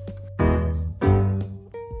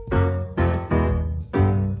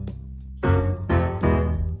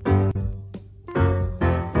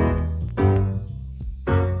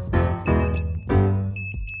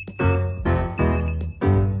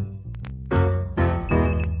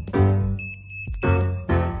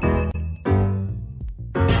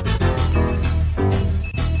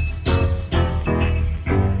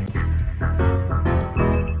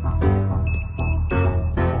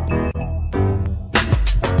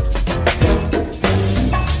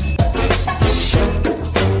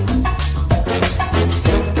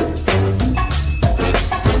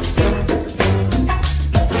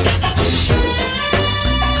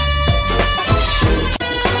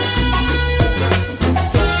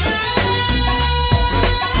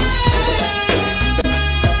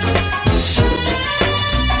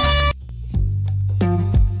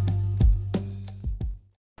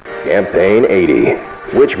 Campaign 80.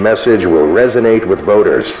 Which message will resonate with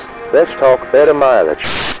voters? Let's talk better mileage.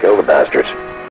 Go the bastards.